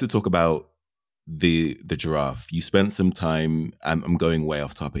we have to talk about the giraffe. You spent some time, I'm going way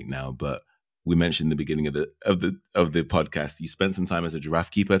off topic now, but we mentioned in the beginning of the podcast, you spent some time as a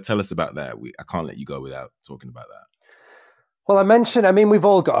giraffe keeper. Tell us about that. I can't let you go without talking about that. Well, we've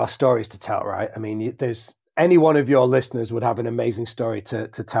all got our stories to tell, right? I mean, there's any one of your listeners would have an amazing story to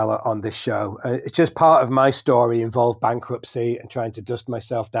tell on this show. It's just part of my story involved bankruptcy and trying to dust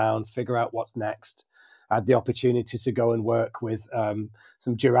myself down, figure out what's next. I had the opportunity to go and work with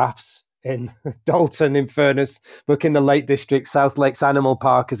some giraffes in Dalton, in Furness, work in the Lake District, South Lakes Animal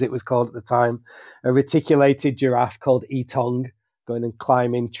Park, as it was called at the time. A reticulated giraffe called Etong, going and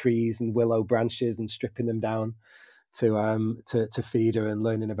climbing trees and willow branches and stripping them down to feed her, and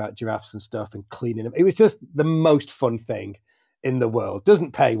learning about giraffes and stuff and cleaning them. It was just the most fun thing in the world.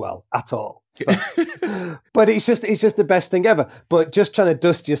 Doesn't pay well at all, but it's just the best thing ever. But just trying to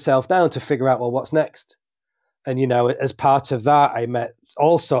dust yourself down to figure out, well, what's next? And, as part of that, I met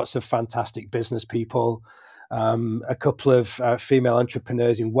all sorts of fantastic business people, a couple of female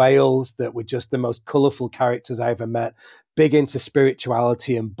entrepreneurs in Wales that were just the most colourful characters I ever met, big into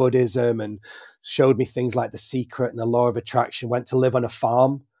spirituality and Buddhism, and showed me things like The Secret and the Law of Attraction. Went to live on a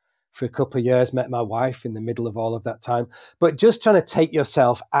farm for a couple of years, met my wife in the middle of all of that time. But just trying to take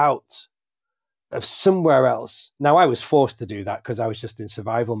yourself out of somewhere else. Now, I was forced to do that because I was just in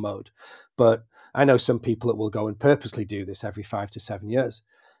survival mode. But I know some people that will go and purposely do this every 5 to 7 years.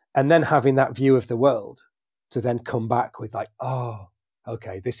 And then having that view of the world to then come back with like, oh,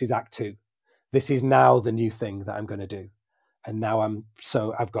 okay, this is act 2. This is now the new thing that I'm going to do. And now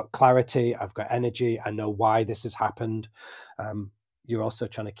I've got clarity, I've got energy, I know why this has happened. You're also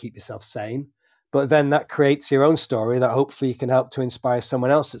trying to keep yourself sane. But then that creates your own story that hopefully you can help to inspire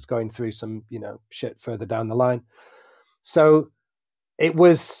someone else that's going through some, shit further down the line. So it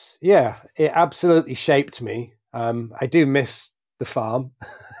was, it absolutely shaped me. I do miss the farm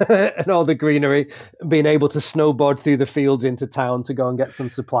and all the greenery, being able to snowboard through the fields into town to go and get some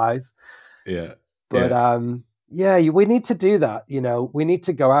supplies. Yeah. But we need to do that. We need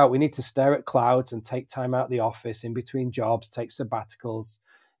to go out. We need to stare at clouds and take time out of the office in between jobs, take sabbaticals.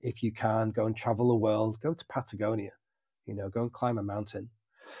 If you can, go and travel the world, go to Patagonia, go and climb a mountain,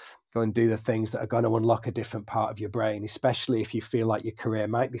 go and do the things that are going to unlock a different part of your brain, especially if you feel like your career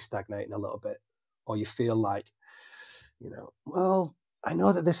might be stagnating a little bit, or you feel like, well, I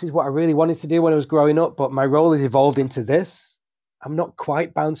know that this is what I really wanted to do when I was growing up, but my role has evolved into this. I'm not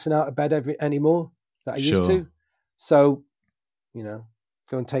quite bouncing out of bed anymore that I used to. So, go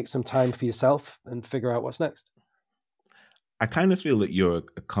and take some time for yourself and figure out what's next. I kind of feel that you're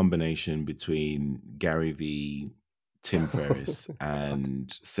a combination between Gary Vee, Tim Ferriss,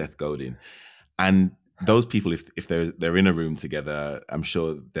 and Seth Godin. And those people, if they're in a room together, I'm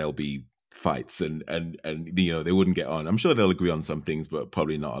sure there'll be fights and they wouldn't get on. I'm sure they'll agree on some things, but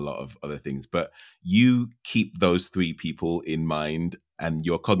probably not a lot of other things. But you keep those 3 people in mind, and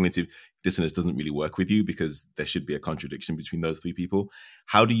your cognitive dissonance doesn't really work with you because there should be a contradiction between those 3 people.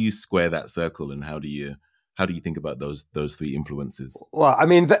 How do you square that circle, and how do you think about those 3 influences? Well, I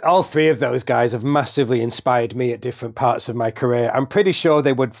mean, all 3 of those guys have massively inspired me at different parts of my career. I'm pretty sure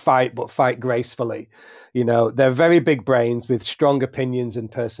they would fight, but fight gracefully. They're very big brains with strong opinions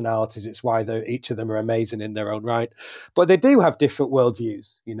and personalities. It's why each of them are amazing in their own right. But they do have different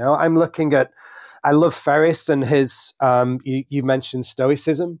worldviews. I'm looking at, I love Ferriss and his, you mentioned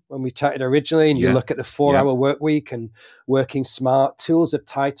Stoicism when we chatted originally, and you look at the 4-hour work week and Working Smart, Tools of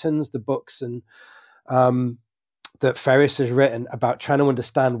Titans, the books and that Ferriss has written about trying to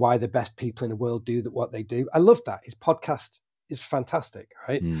understand why the best people in the world do what they do. I love that. His podcast is fantastic,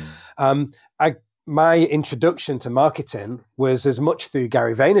 right? My introduction to marketing was as much through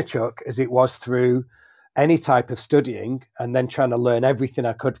Gary Vaynerchuk as it was through any type of studying, and then trying to learn everything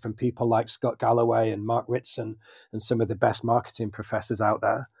I could from people like Scott Galloway and Mark Ritson and some of the best marketing professors out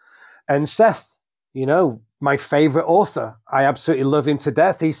there. And Seth, my favorite author, I absolutely love him to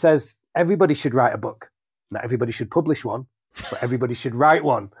death. He says everybody should write a book. Not everybody should publish one, but everybody should write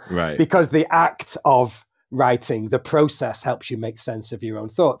one. Right. Because the act of writing, the process, helps you make sense of your own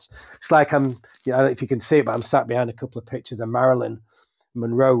thoughts. It's like I don't know if you can see it, but I'm sat behind a couple of pictures of Marilyn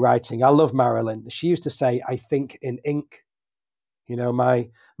Monroe writing. I love Marilyn. She used to say, "I think in ink." My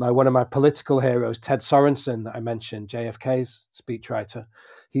one of my political heroes, Ted Sorensen, that I mentioned, JFK's speechwriter,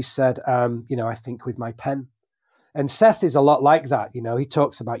 he said, I think with my pen. And Seth is a lot like that. He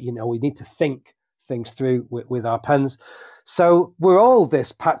talks about, we need to think things through with our pens. So we're all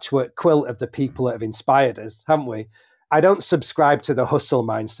this patchwork quilt of the people that have inspired us, haven't we? I don't subscribe to the hustle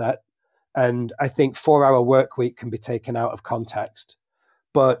mindset. And I think 4-hour work week can be taken out of context.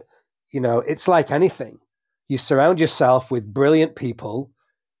 But, it's like anything. You surround yourself with brilliant people.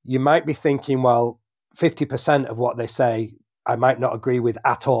 You might be thinking, well, 50% of what they say, I might not agree with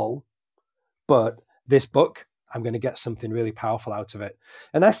at all. but this book, I'm going to get something really powerful out of it.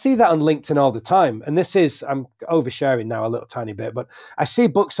 And I see that on LinkedIn all the time. And I'm oversharing now a little tiny bit, but I see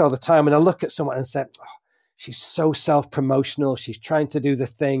books all the time and I look at someone and say, oh, she's so self-promotional. She's trying to do the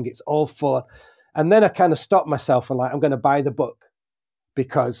thing. It's all fun. And then I kind of stop myself and I'm going to buy the book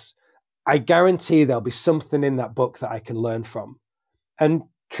because I guarantee there'll be something in that book that I can learn from. And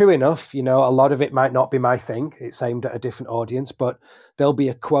true enough, a lot of it might not be my thing. It's aimed at a different audience, but there'll be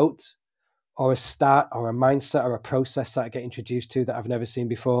a quote or a stat or a mindset or a process that I get introduced to that I've never seen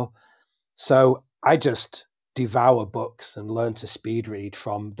before. So I just devour books and learn to speed read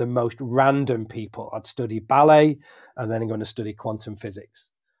from the most random people. I'd study ballet and then I'm going to study quantum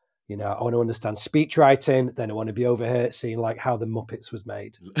physics. I want to understand speech writing. Then I want to be over here seeing how the Muppets was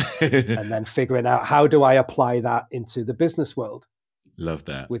made and then figuring out how do I apply that into the business world. Love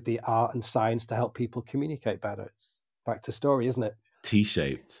that. With the art and science to help people communicate better. It's back to story, isn't it?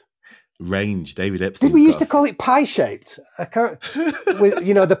 T-shaped. Range, David Epstein. Did we used to call it pie-shaped? I can't,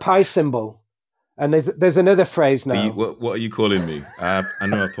 the pie symbol. And there's another phrase now. What are you calling me? I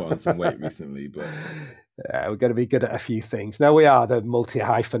know I've put on some weight recently, but... Yeah, we're going to be good at a few things. No, we are the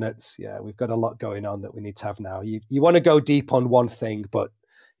multi-hyphenates. Yeah, we've got a lot going on that we need to have now. You want to go deep on one thing, but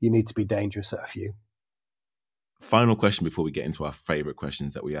you need to be dangerous at a few. Final question before we get into our favorite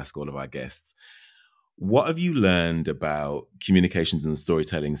questions that we ask all of our guests. What have you learned about communications and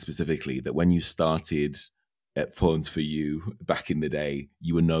storytelling specifically that when you started at Phones for You back in the day,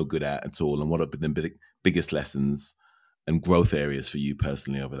 you were no good at all? And what have been the biggest lessons and growth areas for you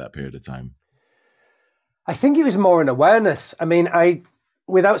personally over that period of time? I think it was more an awareness. I mean,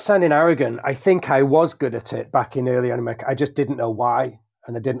 without sounding arrogant, I think I was good at it back in early America. I just didn't know why,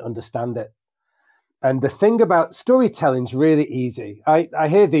 and I didn't understand it. And the thing about storytelling is really easy. I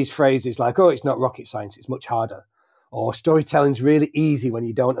hear these phrases like, oh, it's not rocket science, it's much harder. Or storytelling's really easy when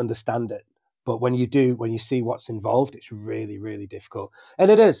you don't understand it. But when you do, when you see what's involved, it's really, really difficult.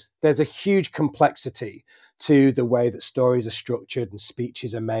 And it is. There's a huge complexity to the way that stories are structured and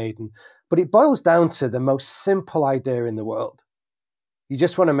speeches are made. But it boils down to the most simple idea in the world. You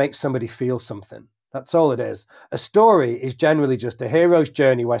just want to make somebody feel something. That's all it is. A story is generally just a hero's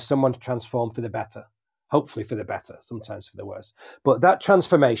journey where someone's transformed for the better. Hopefully for the better, sometimes for the worse. But that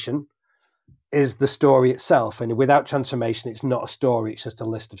transformation is the story itself. And without transformation, it's not a story. It's just a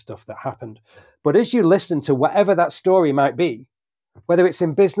list of stuff that happened. But as you listen to whatever that story might be, whether it's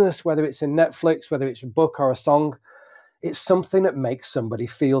in business, whether it's in Netflix, whether it's a book or a song, it's something that makes somebody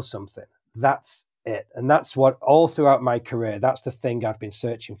feel something. That's it. And that's what all throughout my career, that's the thing I've been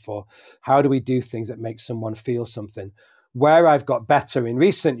searching for. How do we do things that make someone feel something? Where I've got better in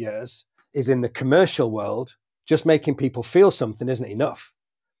recent years is in the commercial world. Just making people feel something isn't enough.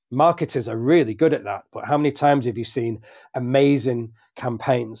 Marketers are really good at that. But how many times have you seen amazing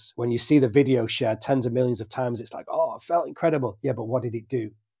campaigns? When you see the video shared tens of millions of times, it's like, oh, it felt incredible. Yeah, but what did it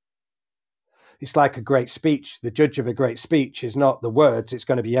do? It's like a great speech. The judge of a great speech is not the words. It's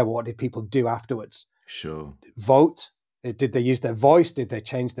going to be, yeah, well, what did people do afterwards? Sure. Vote. Did they use their voice? Did they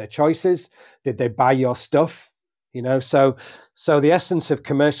change their choices? Did they buy your stuff? So the essence of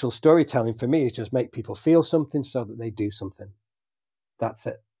commercial storytelling for me is just make people feel something so that they do something. That's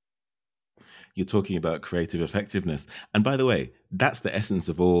it. You're talking about creative effectiveness. And by the way, that's the essence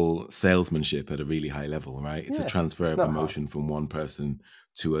of all salesmanship at a really high level, right? It's a transfer of emotion from one person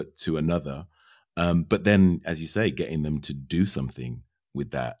to another. But then, as you say, getting them to do something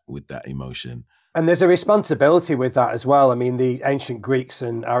with that emotion. And there's a responsibility with that as well. I mean, the ancient Greeks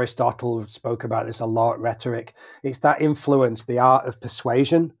and Aristotle spoke about this a lot, rhetoric. It's that influence, the art of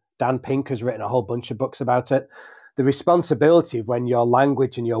persuasion. Dan Pink has written a whole bunch of books about it. The responsibility of when your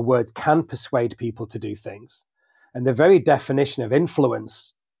language and your words can persuade people to do things. And the very definition of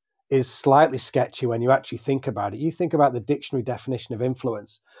influence is slightly sketchy when you actually think about it. You think about the dictionary definition of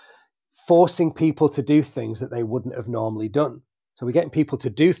influence, forcing people to do things that they wouldn't have normally done. So we're getting people to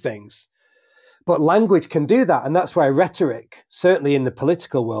do things. But language can do that. And that's why rhetoric, certainly in the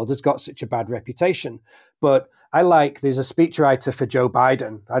political world, has got such a bad reputation. But there's a speechwriter for Joe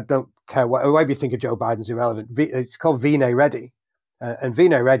Biden. I don't care whatever you think of Joe Biden's irrelevant. It's called Vinay Reddy. And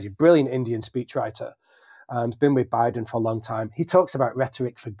Vinay Reddy, brilliant Indian speechwriter, has been with Biden for a long time. He talks about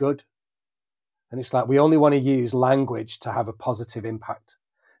rhetoric for good. And it's like we only want to use language to have a positive impact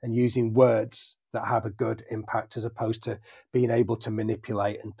and using words that have a good impact as opposed to being able to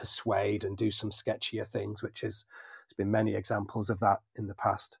manipulate and persuade and do some sketchier things, there's been many examples of that in the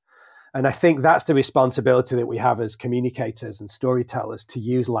past. And I think that's the responsibility that we have as communicators and storytellers, to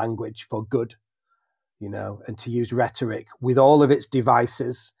use language for good, and to use rhetoric with all of its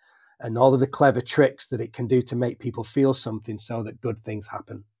devices and all of the clever tricks that it can do to make people feel something so that good things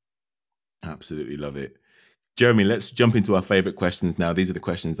happen. Absolutely love it. Jeremy, let's jump into our favorite questions now. These are the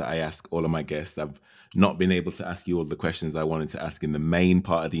questions that I ask all of my guests. I've not been able to ask you all the questions I wanted to ask in the main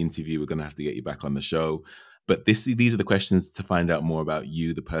part of the interview. We're going to have to get you back on the show. But these are the questions to find out more about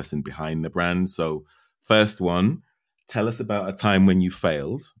you, the person behind the brand. So first one, tell us about a time when you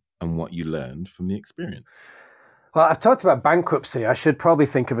failed and what you learned from the experience. Well, I've talked about bankruptcy. I should probably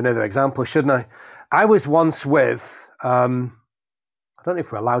think of another example, shouldn't I? I was once with, I don't know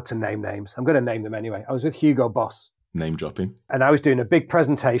if we're allowed to name names. I'm going to name them anyway. I was with Hugo Boss. Name dropping. And I was doing a big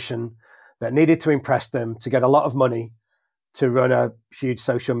presentation that needed to impress them to get a lot of money to run a huge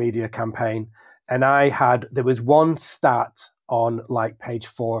social media campaign. And there was one stat on like page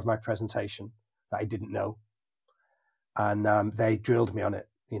 4 of my presentation that I didn't know. And they drilled me on it,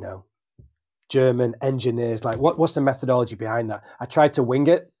 German engineers, like what's the methodology behind that? I tried to wing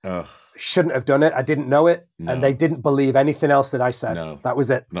it. Ugh. Shouldn't have done it. I didn't know it. No. And they didn't believe anything else that I said. No, that was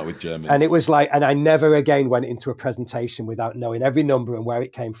it. Not with Germans. And it was like, and I never again went into a presentation without knowing every number and where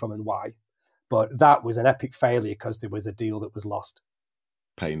it came from and why. But that was an epic failure because there was a deal that was lost.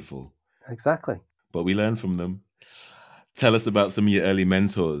 Painful. Exactly. But we learned from them. Tell us about some of your early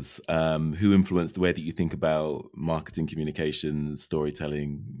mentors who influenced the way that you think about marketing, communications,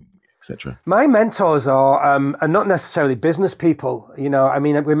 storytelling, etc. My mentors are not necessarily business people. We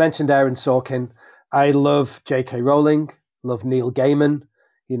mentioned Aaron Sorkin. I love J.K. Rowling, love Neil Gaiman.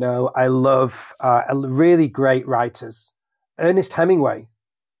 I love really great writers. Ernest Hemingway,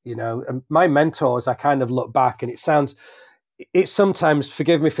 and my mentors, I kind of look back and it's sometimes,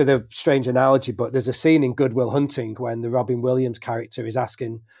 forgive me for the strange analogy, but there's a scene in Good Will Hunting when the Robin Williams character is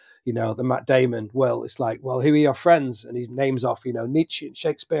asking, the Matt Damon, Will, it's like, well, who are your friends? And he names off, Nietzsche and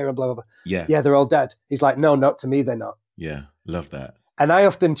Shakespeare and blah, blah, blah. Yeah, they're all dead. He's like, no, not to me, they're not. Yeah, love that. And I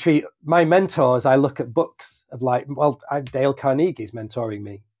often treat my mentors, I look at books of like, well, Dale Carnegie's mentoring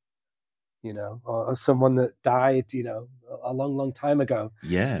me, or someone that died, a long, long time ago.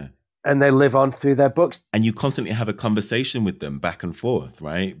 Yeah. And they live on through their books. And you constantly have a conversation with them back and forth,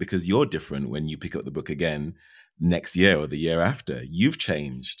 right? Because you're different when you pick up the book again next year or the year after. You've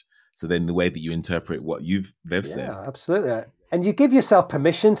changed. So then the way that you interpret what they've said. Yeah, absolutely. And you give yourself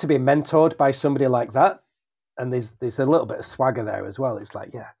permission to be mentored by somebody like that. And there's a little bit of swagger there as well. It's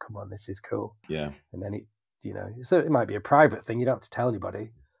like, yeah, come on, this is cool. Yeah. And then so it might be a private thing. You don't have to tell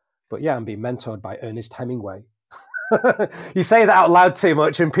anybody. But yeah, I'm being mentored by Ernest Hemingway. You say that out loud too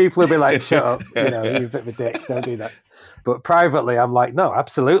much and people will be like, shut up, you're a bit of a dick, don't do that. But privately, I'm like, no,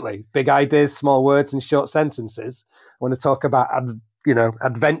 absolutely. Big ideas, small words and short sentences. I want to talk about,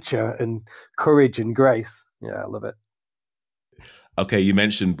 adventure and courage and grace. Yeah, I love it. Okay, you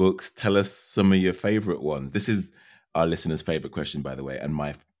mentioned books. Tell us some of your favorite ones. This is our listeners' favorite question, by the way, and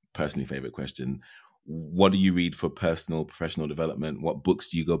my personally favorite question. What do you read for personal, professional development? What books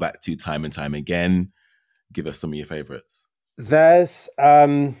do you go back to time and time again? Give us some of your favorites. There's,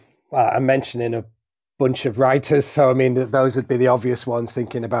 I'm mentioning a bunch of writers, so those would be the obvious ones,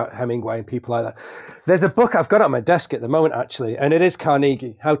 thinking about Hemingway and people like that. There's a book I've got on my desk at the moment, actually, and it is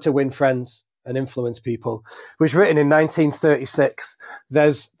Carnegie, How to Win Friends and Influence People. It was written in 1936.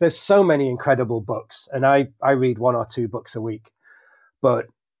 There's so many incredible books, and I read 1 or 2 books a week. But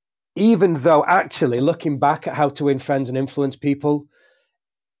even though actually looking back at How to Win Friends and Influence People,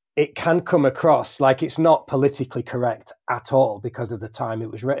 it can come across like it's not politically correct at all because of the time it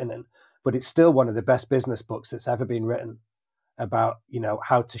was written in, but it's still one of the best business books that's ever been written about,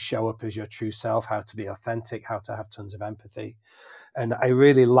 how to show up as your true self, how to be authentic, how to have tons of empathy. And I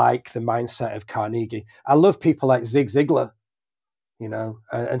really like the mindset of Carnegie. I love people like Zig Ziglar,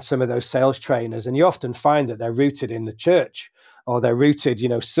 and some of those sales trainers. And you often find that they're rooted in the church or they're rooted,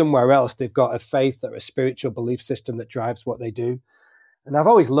 somewhere else. They've got a faith or a spiritual belief system that drives what they do. And I've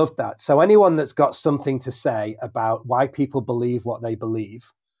always loved that. So anyone that's got something to say about why people believe what they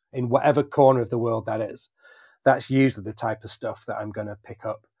believe in whatever corner of the world that is, that's usually the type of stuff that I'm going to pick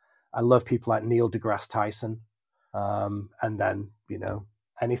up. I love people like Neil deGrasse Tyson. And then,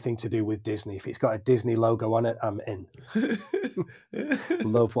 anything to do with Disney. If it's got a Disney logo on it, I'm in.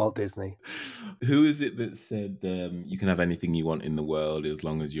 Love Walt Disney. Who is it that said you can have anything you want in the world as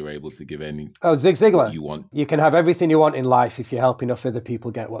long as you're able to give any? Oh, Zig Ziglar. You want. You can have everything you want in life if you help enough other people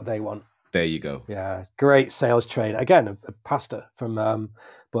get what they want. There you go. Yeah, great sales trainer. Again, a pastor from,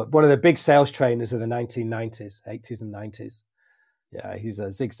 but one of the big sales trainers of the 1990s, 80s and 90s. Yeah,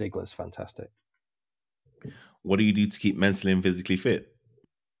 Zig Ziglar's fantastic. What do you do to keep mentally and physically fit?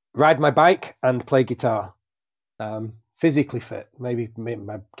 Ride my bike and play guitar. Physically fit, maybe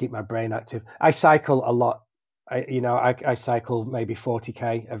keep my brain active. I cycle a lot. I cycle maybe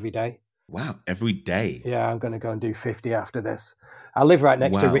 40K every day. Wow, every day. Yeah, I'm going to go and do 50 after this. I live right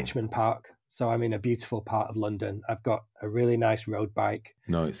next to Wow. Richmond Park, so I'm in a beautiful part of London. I've got a really nice road bike.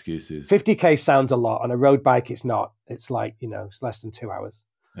 No excuses. 50K sounds a lot. On a road bike, it's not. It's like, it's less than 2 hours.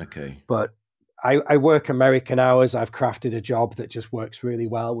 Okay. But I work American hours. I've crafted a job that just works really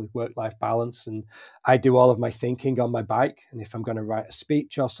well with work-life balance. And I do all of my thinking on my bike. And if I'm going to write a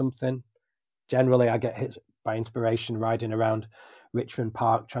speech or something, generally I get hit by inspiration riding around Richmond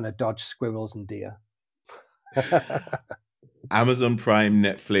Park trying to dodge squirrels and deer. Amazon Prime,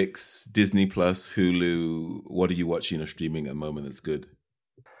 Netflix, Disney Plus, Hulu. What are you watching or streaming at the moment that's good?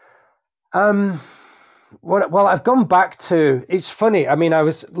 Well, I've gone back to, it's funny. I mean, I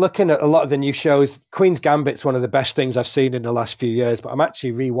was looking at a lot of the new shows. Queen's Gambit's one of the best things I've seen in the last few years, but I'm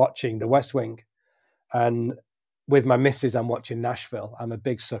actually rewatching The West Wing. And with my missus, I'm watching Nashville. I'm a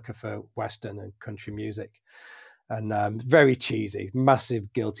big sucker for Western and country music. And very cheesy,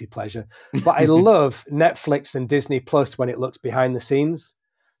 massive guilty pleasure. But I love Netflix and Disney Plus when it looks behind the scenes.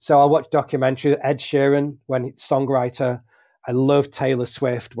 So I'll watch documentary, Ed Sheeran, when it's songwriter. I love Taylor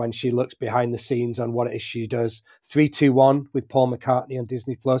Swift when she looks behind the scenes on what it is she does. 3-2-1 with Paul McCartney on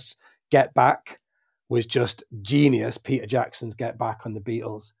Disney Plus. Get Back was just genius. Peter Jackson's Get Back on the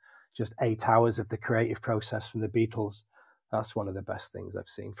Beatles. Just 8 hours of the creative process from the Beatles. That's one of the best things I've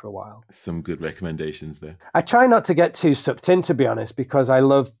seen for a while. Some good recommendations there. I try not to get too sucked in, to be honest, because I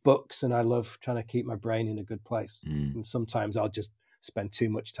love books and I love trying to keep my brain in a good place. And sometimes I'll just spend too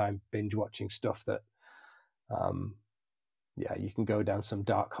much time binge watching stuff that, you can go down some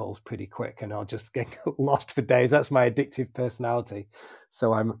dark holes pretty quick and I'll just get lost for days. That's my addictive personality.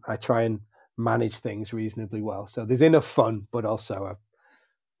 So I try and manage things reasonably well. So there's enough fun, but also I'm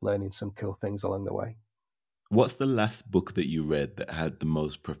learning some cool things along the way. What's the last book that you read that had the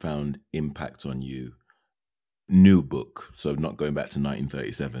most profound impact on you? New book, so not going back to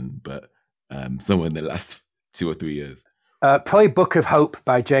 1937, but somewhere in the last 2 or 3 years. Probably Book of Hope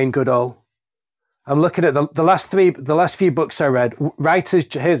by Jane Goodall. I'm looking at the last few books I read. Writers,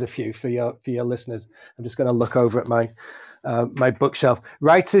 here's a few for your listeners. I'm just going to look over at my bookshelf.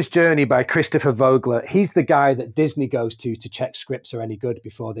 Writer's Journey by Christopher Vogler. He's the guy that Disney goes to check scripts are any good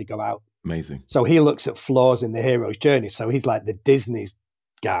before they go out. Amazing. So he looks at flaws in the hero's journey. So he's like the Disney's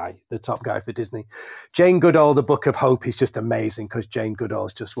guy, the top guy for Disney. Jane Goodall, The Book of Hope is just amazing because Jane Goodall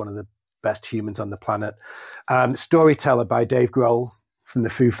is just one of the best humans on the planet. Storyteller by Dave Grohl from the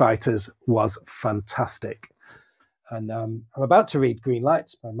Foo Fighters was fantastic. And I'm about to read Green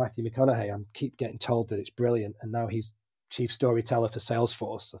Lights by Matthew McConaughey. I keep getting told that it's brilliant. And now he's chief storyteller for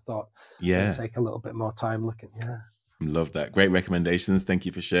Salesforce. I thought I'd take a little bit more time looking. Yeah. Love that. Great recommendations. Thank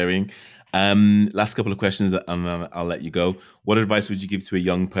you for sharing. Last couple of questions and I'll let you go. What advice would you give to a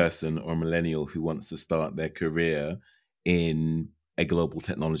young person or millennial who wants to start their career in a global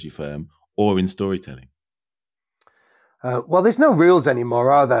technology firm or in storytelling? Well, there's no rules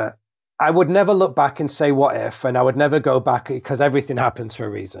anymore, are there? I would never look back and say, what if? And I would never go back because everything happens for a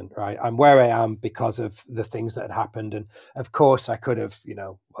reason, right? I'm where I am because of the things that had happened. And of course, I could have,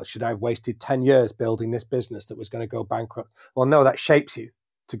 should I have wasted 10 years building this business that was going to go bankrupt? Well, no, that shapes you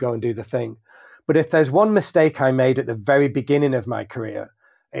to go and do the thing. But if there's one mistake I made at the very beginning of my career,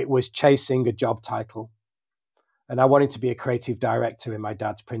 it was chasing a job title. And I wanted to be a creative director in my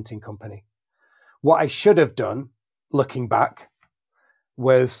dad's printing company. What I should have done, looking back,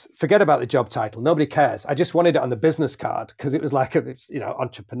 was forget about the job title. Nobody cares. I just wanted it on the business card because it was like a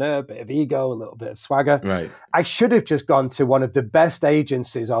entrepreneur, a bit of ego, a little bit of swagger. Right. I should have just gone to one of the best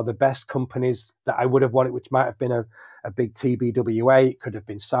agencies or the best companies that I would have wanted, which might have been a big TBWA. It could have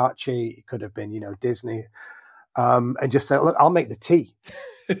been Saatchi. It could have been, Disney. And just say, look, I'll make the tea.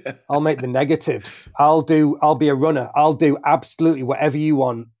 I'll make the negatives. I'll be a runner. I'll do absolutely whatever you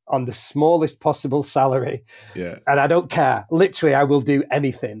want on the smallest possible salary. Yeah. And I don't care. Literally, I will do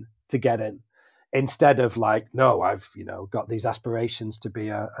anything to get in. Instead of like, no, I've, got these aspirations to be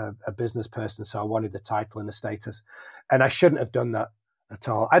a business person. So I wanted the title and the status. And I shouldn't have done that at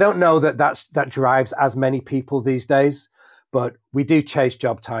all. I don't know that drives as many people these days, but we do chase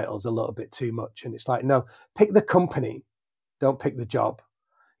job titles a little bit too much. And it's like, no, pick the company. Don't pick the job.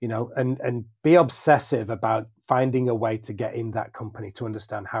 And be obsessive about finding a way to get in that company to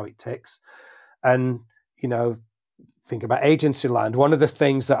understand how it ticks. And, think about agency land. One of the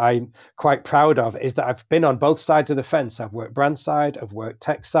things that I'm quite proud of is that I've been on both sides of the fence. I've worked brand side, I've worked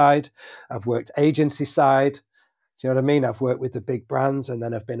tech side, I've worked agency side. Do you know what I mean? I've worked with the big brands and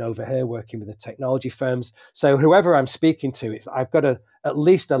then I've been over here working with the technology firms. So whoever I'm speaking to, I've got at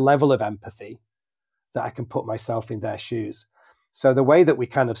least a level of empathy that I can put myself in their shoes. So the way that we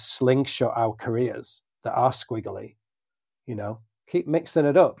kind of slingshot our careers that are squiggly, Keep mixing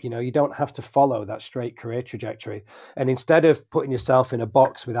it up. You don't have to follow that straight career trajectory. And instead of putting yourself in a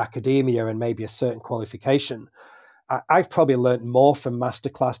box with academia and maybe a certain qualification, I've probably learned more from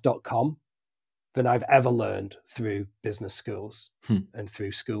masterclass.com than I've ever learned through business schools and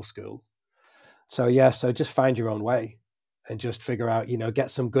through school. So just find your own way and just figure out, get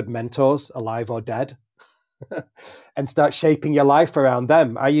some good mentors, alive or dead, and start shaping your life around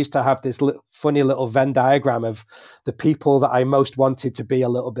them. I used to have this funny little Venn diagram of the people that I most wanted to be a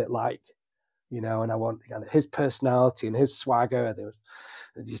little bit like, and I want his personality and his swagger.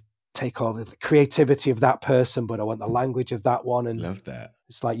 You take all the creativity of that person, but I want the language of that one. And love that.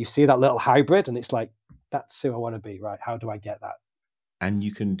 It's like you see that little hybrid and it's like, that's who I want to be, right? How do I get that? And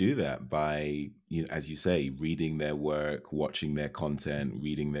you can do that by, as you say, reading their work, watching their content,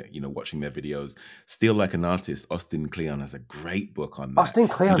 watching their videos. Steal Like an Artist. Austin Kleon has a great book on that. Austin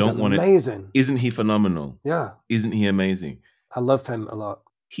Kleon's amazing. Isn't he phenomenal? Yeah. Isn't he amazing? I love him a lot.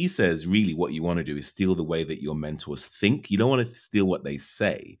 He says, really, what you want to do is steal the way that your mentors think. You don't want to steal what they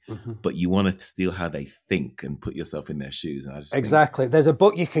say, but you want to steal how they think and put yourself in their shoes. And I just exactly. There's a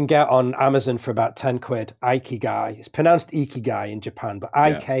book you can get on Amazon for about 10 quid, Ikigai. It's pronounced Ikigai in Japan, but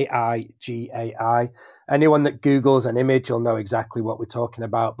Ikigai. Anyone that Googles an image will know exactly what we're talking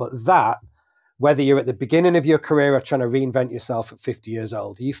about. But that, whether you're at the beginning of your career or trying to reinvent yourself at 50 years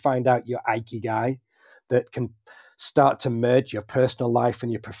old, you find out your Ikigai that can start to merge your personal life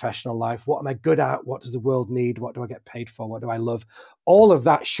and your professional life. What am I good at? What does the world need? What do I get paid for? What do I love? All of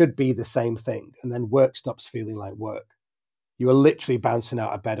that should be the same thing. And then work stops feeling like work. You are literally bouncing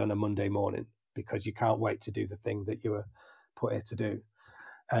out of bed on a Monday morning because you can't wait to do the thing that you were put here to do.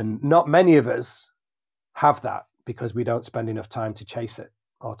 And not many of us have that because we don't spend enough time to chase it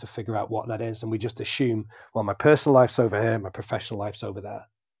or to figure out what that is. And we just assume, well, my personal life's over here, my professional life's over there.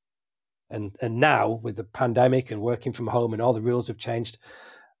 And now with the pandemic and working from home and all the rules have changed,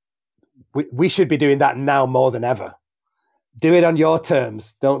 we should be doing that now more than ever. Do it on your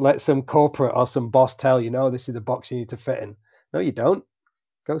terms. Don't let some corporate or some boss tell you, no, this is the box you need to fit in. No, you don't.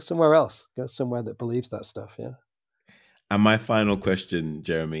 Go somewhere else. Go somewhere that believes that stuff. Yeah. And my final question,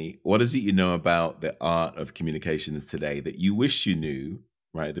 Jeremy, what is it you know about the art of communications today that you wish you knew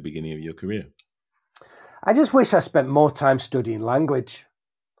right at the beginning of your career? I just wish I spent more time studying language.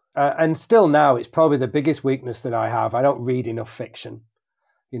 And still now, it's probably the biggest weakness that I have. I don't read enough fiction,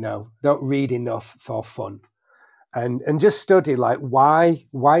 don't read enough for fun. And just study like why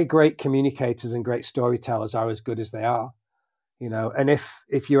great communicators and great storytellers are as good as they are, and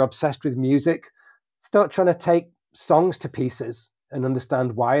if you're obsessed with music, start trying to take songs to pieces and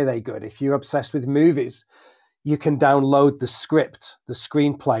understand why are they good. If you're obsessed with movies, you can download the script, the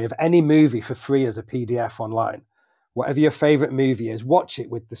screenplay of any movie for free as a PDF online. Whatever your favorite movie is, watch it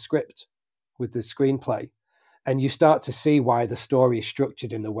with the script, with the screenplay, and you start to see why the story is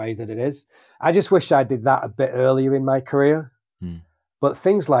structured in the way that it is. I just wish I did that a bit earlier in my career. But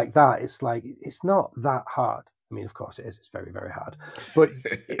things like that, it's not that hard. I mean, of course it is. It's very, very hard. But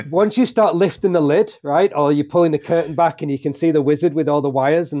once you start lifting the lid, right, or you're pulling the curtain back and you can see the wizard with all the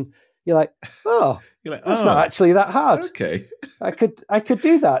wires and you're like, that's not actually that hard. Okay. I could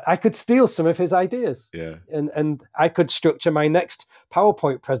do that. I could steal some of his ideas. Yeah. And I could structure my next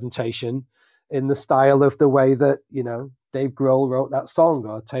PowerPoint presentation in the style of the way that, Dave Grohl wrote that song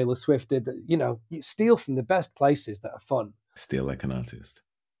or Taylor Swift did. You steal from the best places that are fun. Steal like an artist.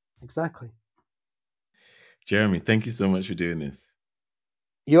 Exactly. Jeremy, thank you so much for doing this.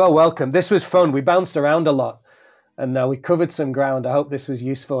 You are welcome. This was fun. We bounced around a lot. And we covered some ground. I hope this was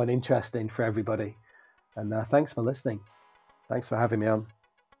useful and interesting for everybody. And thanks for listening. Thanks for having me on.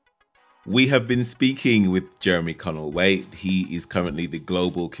 We have been speaking with Jeremy Conall-Waite. He is currently the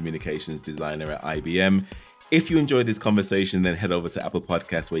Global Communications Designer at IBM. If you enjoyed this conversation, then head over to Apple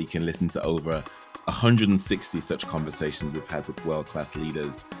Podcasts where you can listen to over 160 such conversations we've had with world-class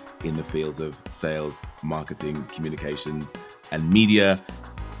leaders in the fields of sales, marketing, communications, and media.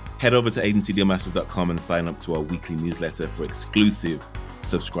 Head over to agencydealmasters.com and sign up to our weekly newsletter for exclusive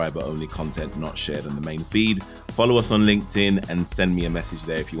subscriber-only content not shared on the main feed. Follow us on LinkedIn and send me a message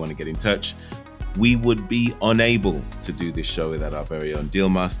there if you want to get in touch. We would be unable to do this show without our very own Deal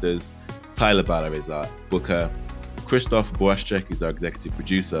Masters. Tyler Baller is our booker. Christoph Borschek is our executive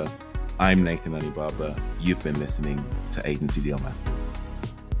producer. I'm Nathan Anibaba. You've been listening to Agency Deal Masters.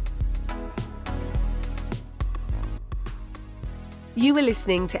 You were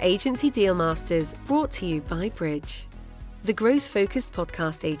listening to Agency Deal Masters, brought to you by Bridge, the growth-focused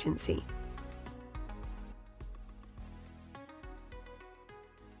podcast agency.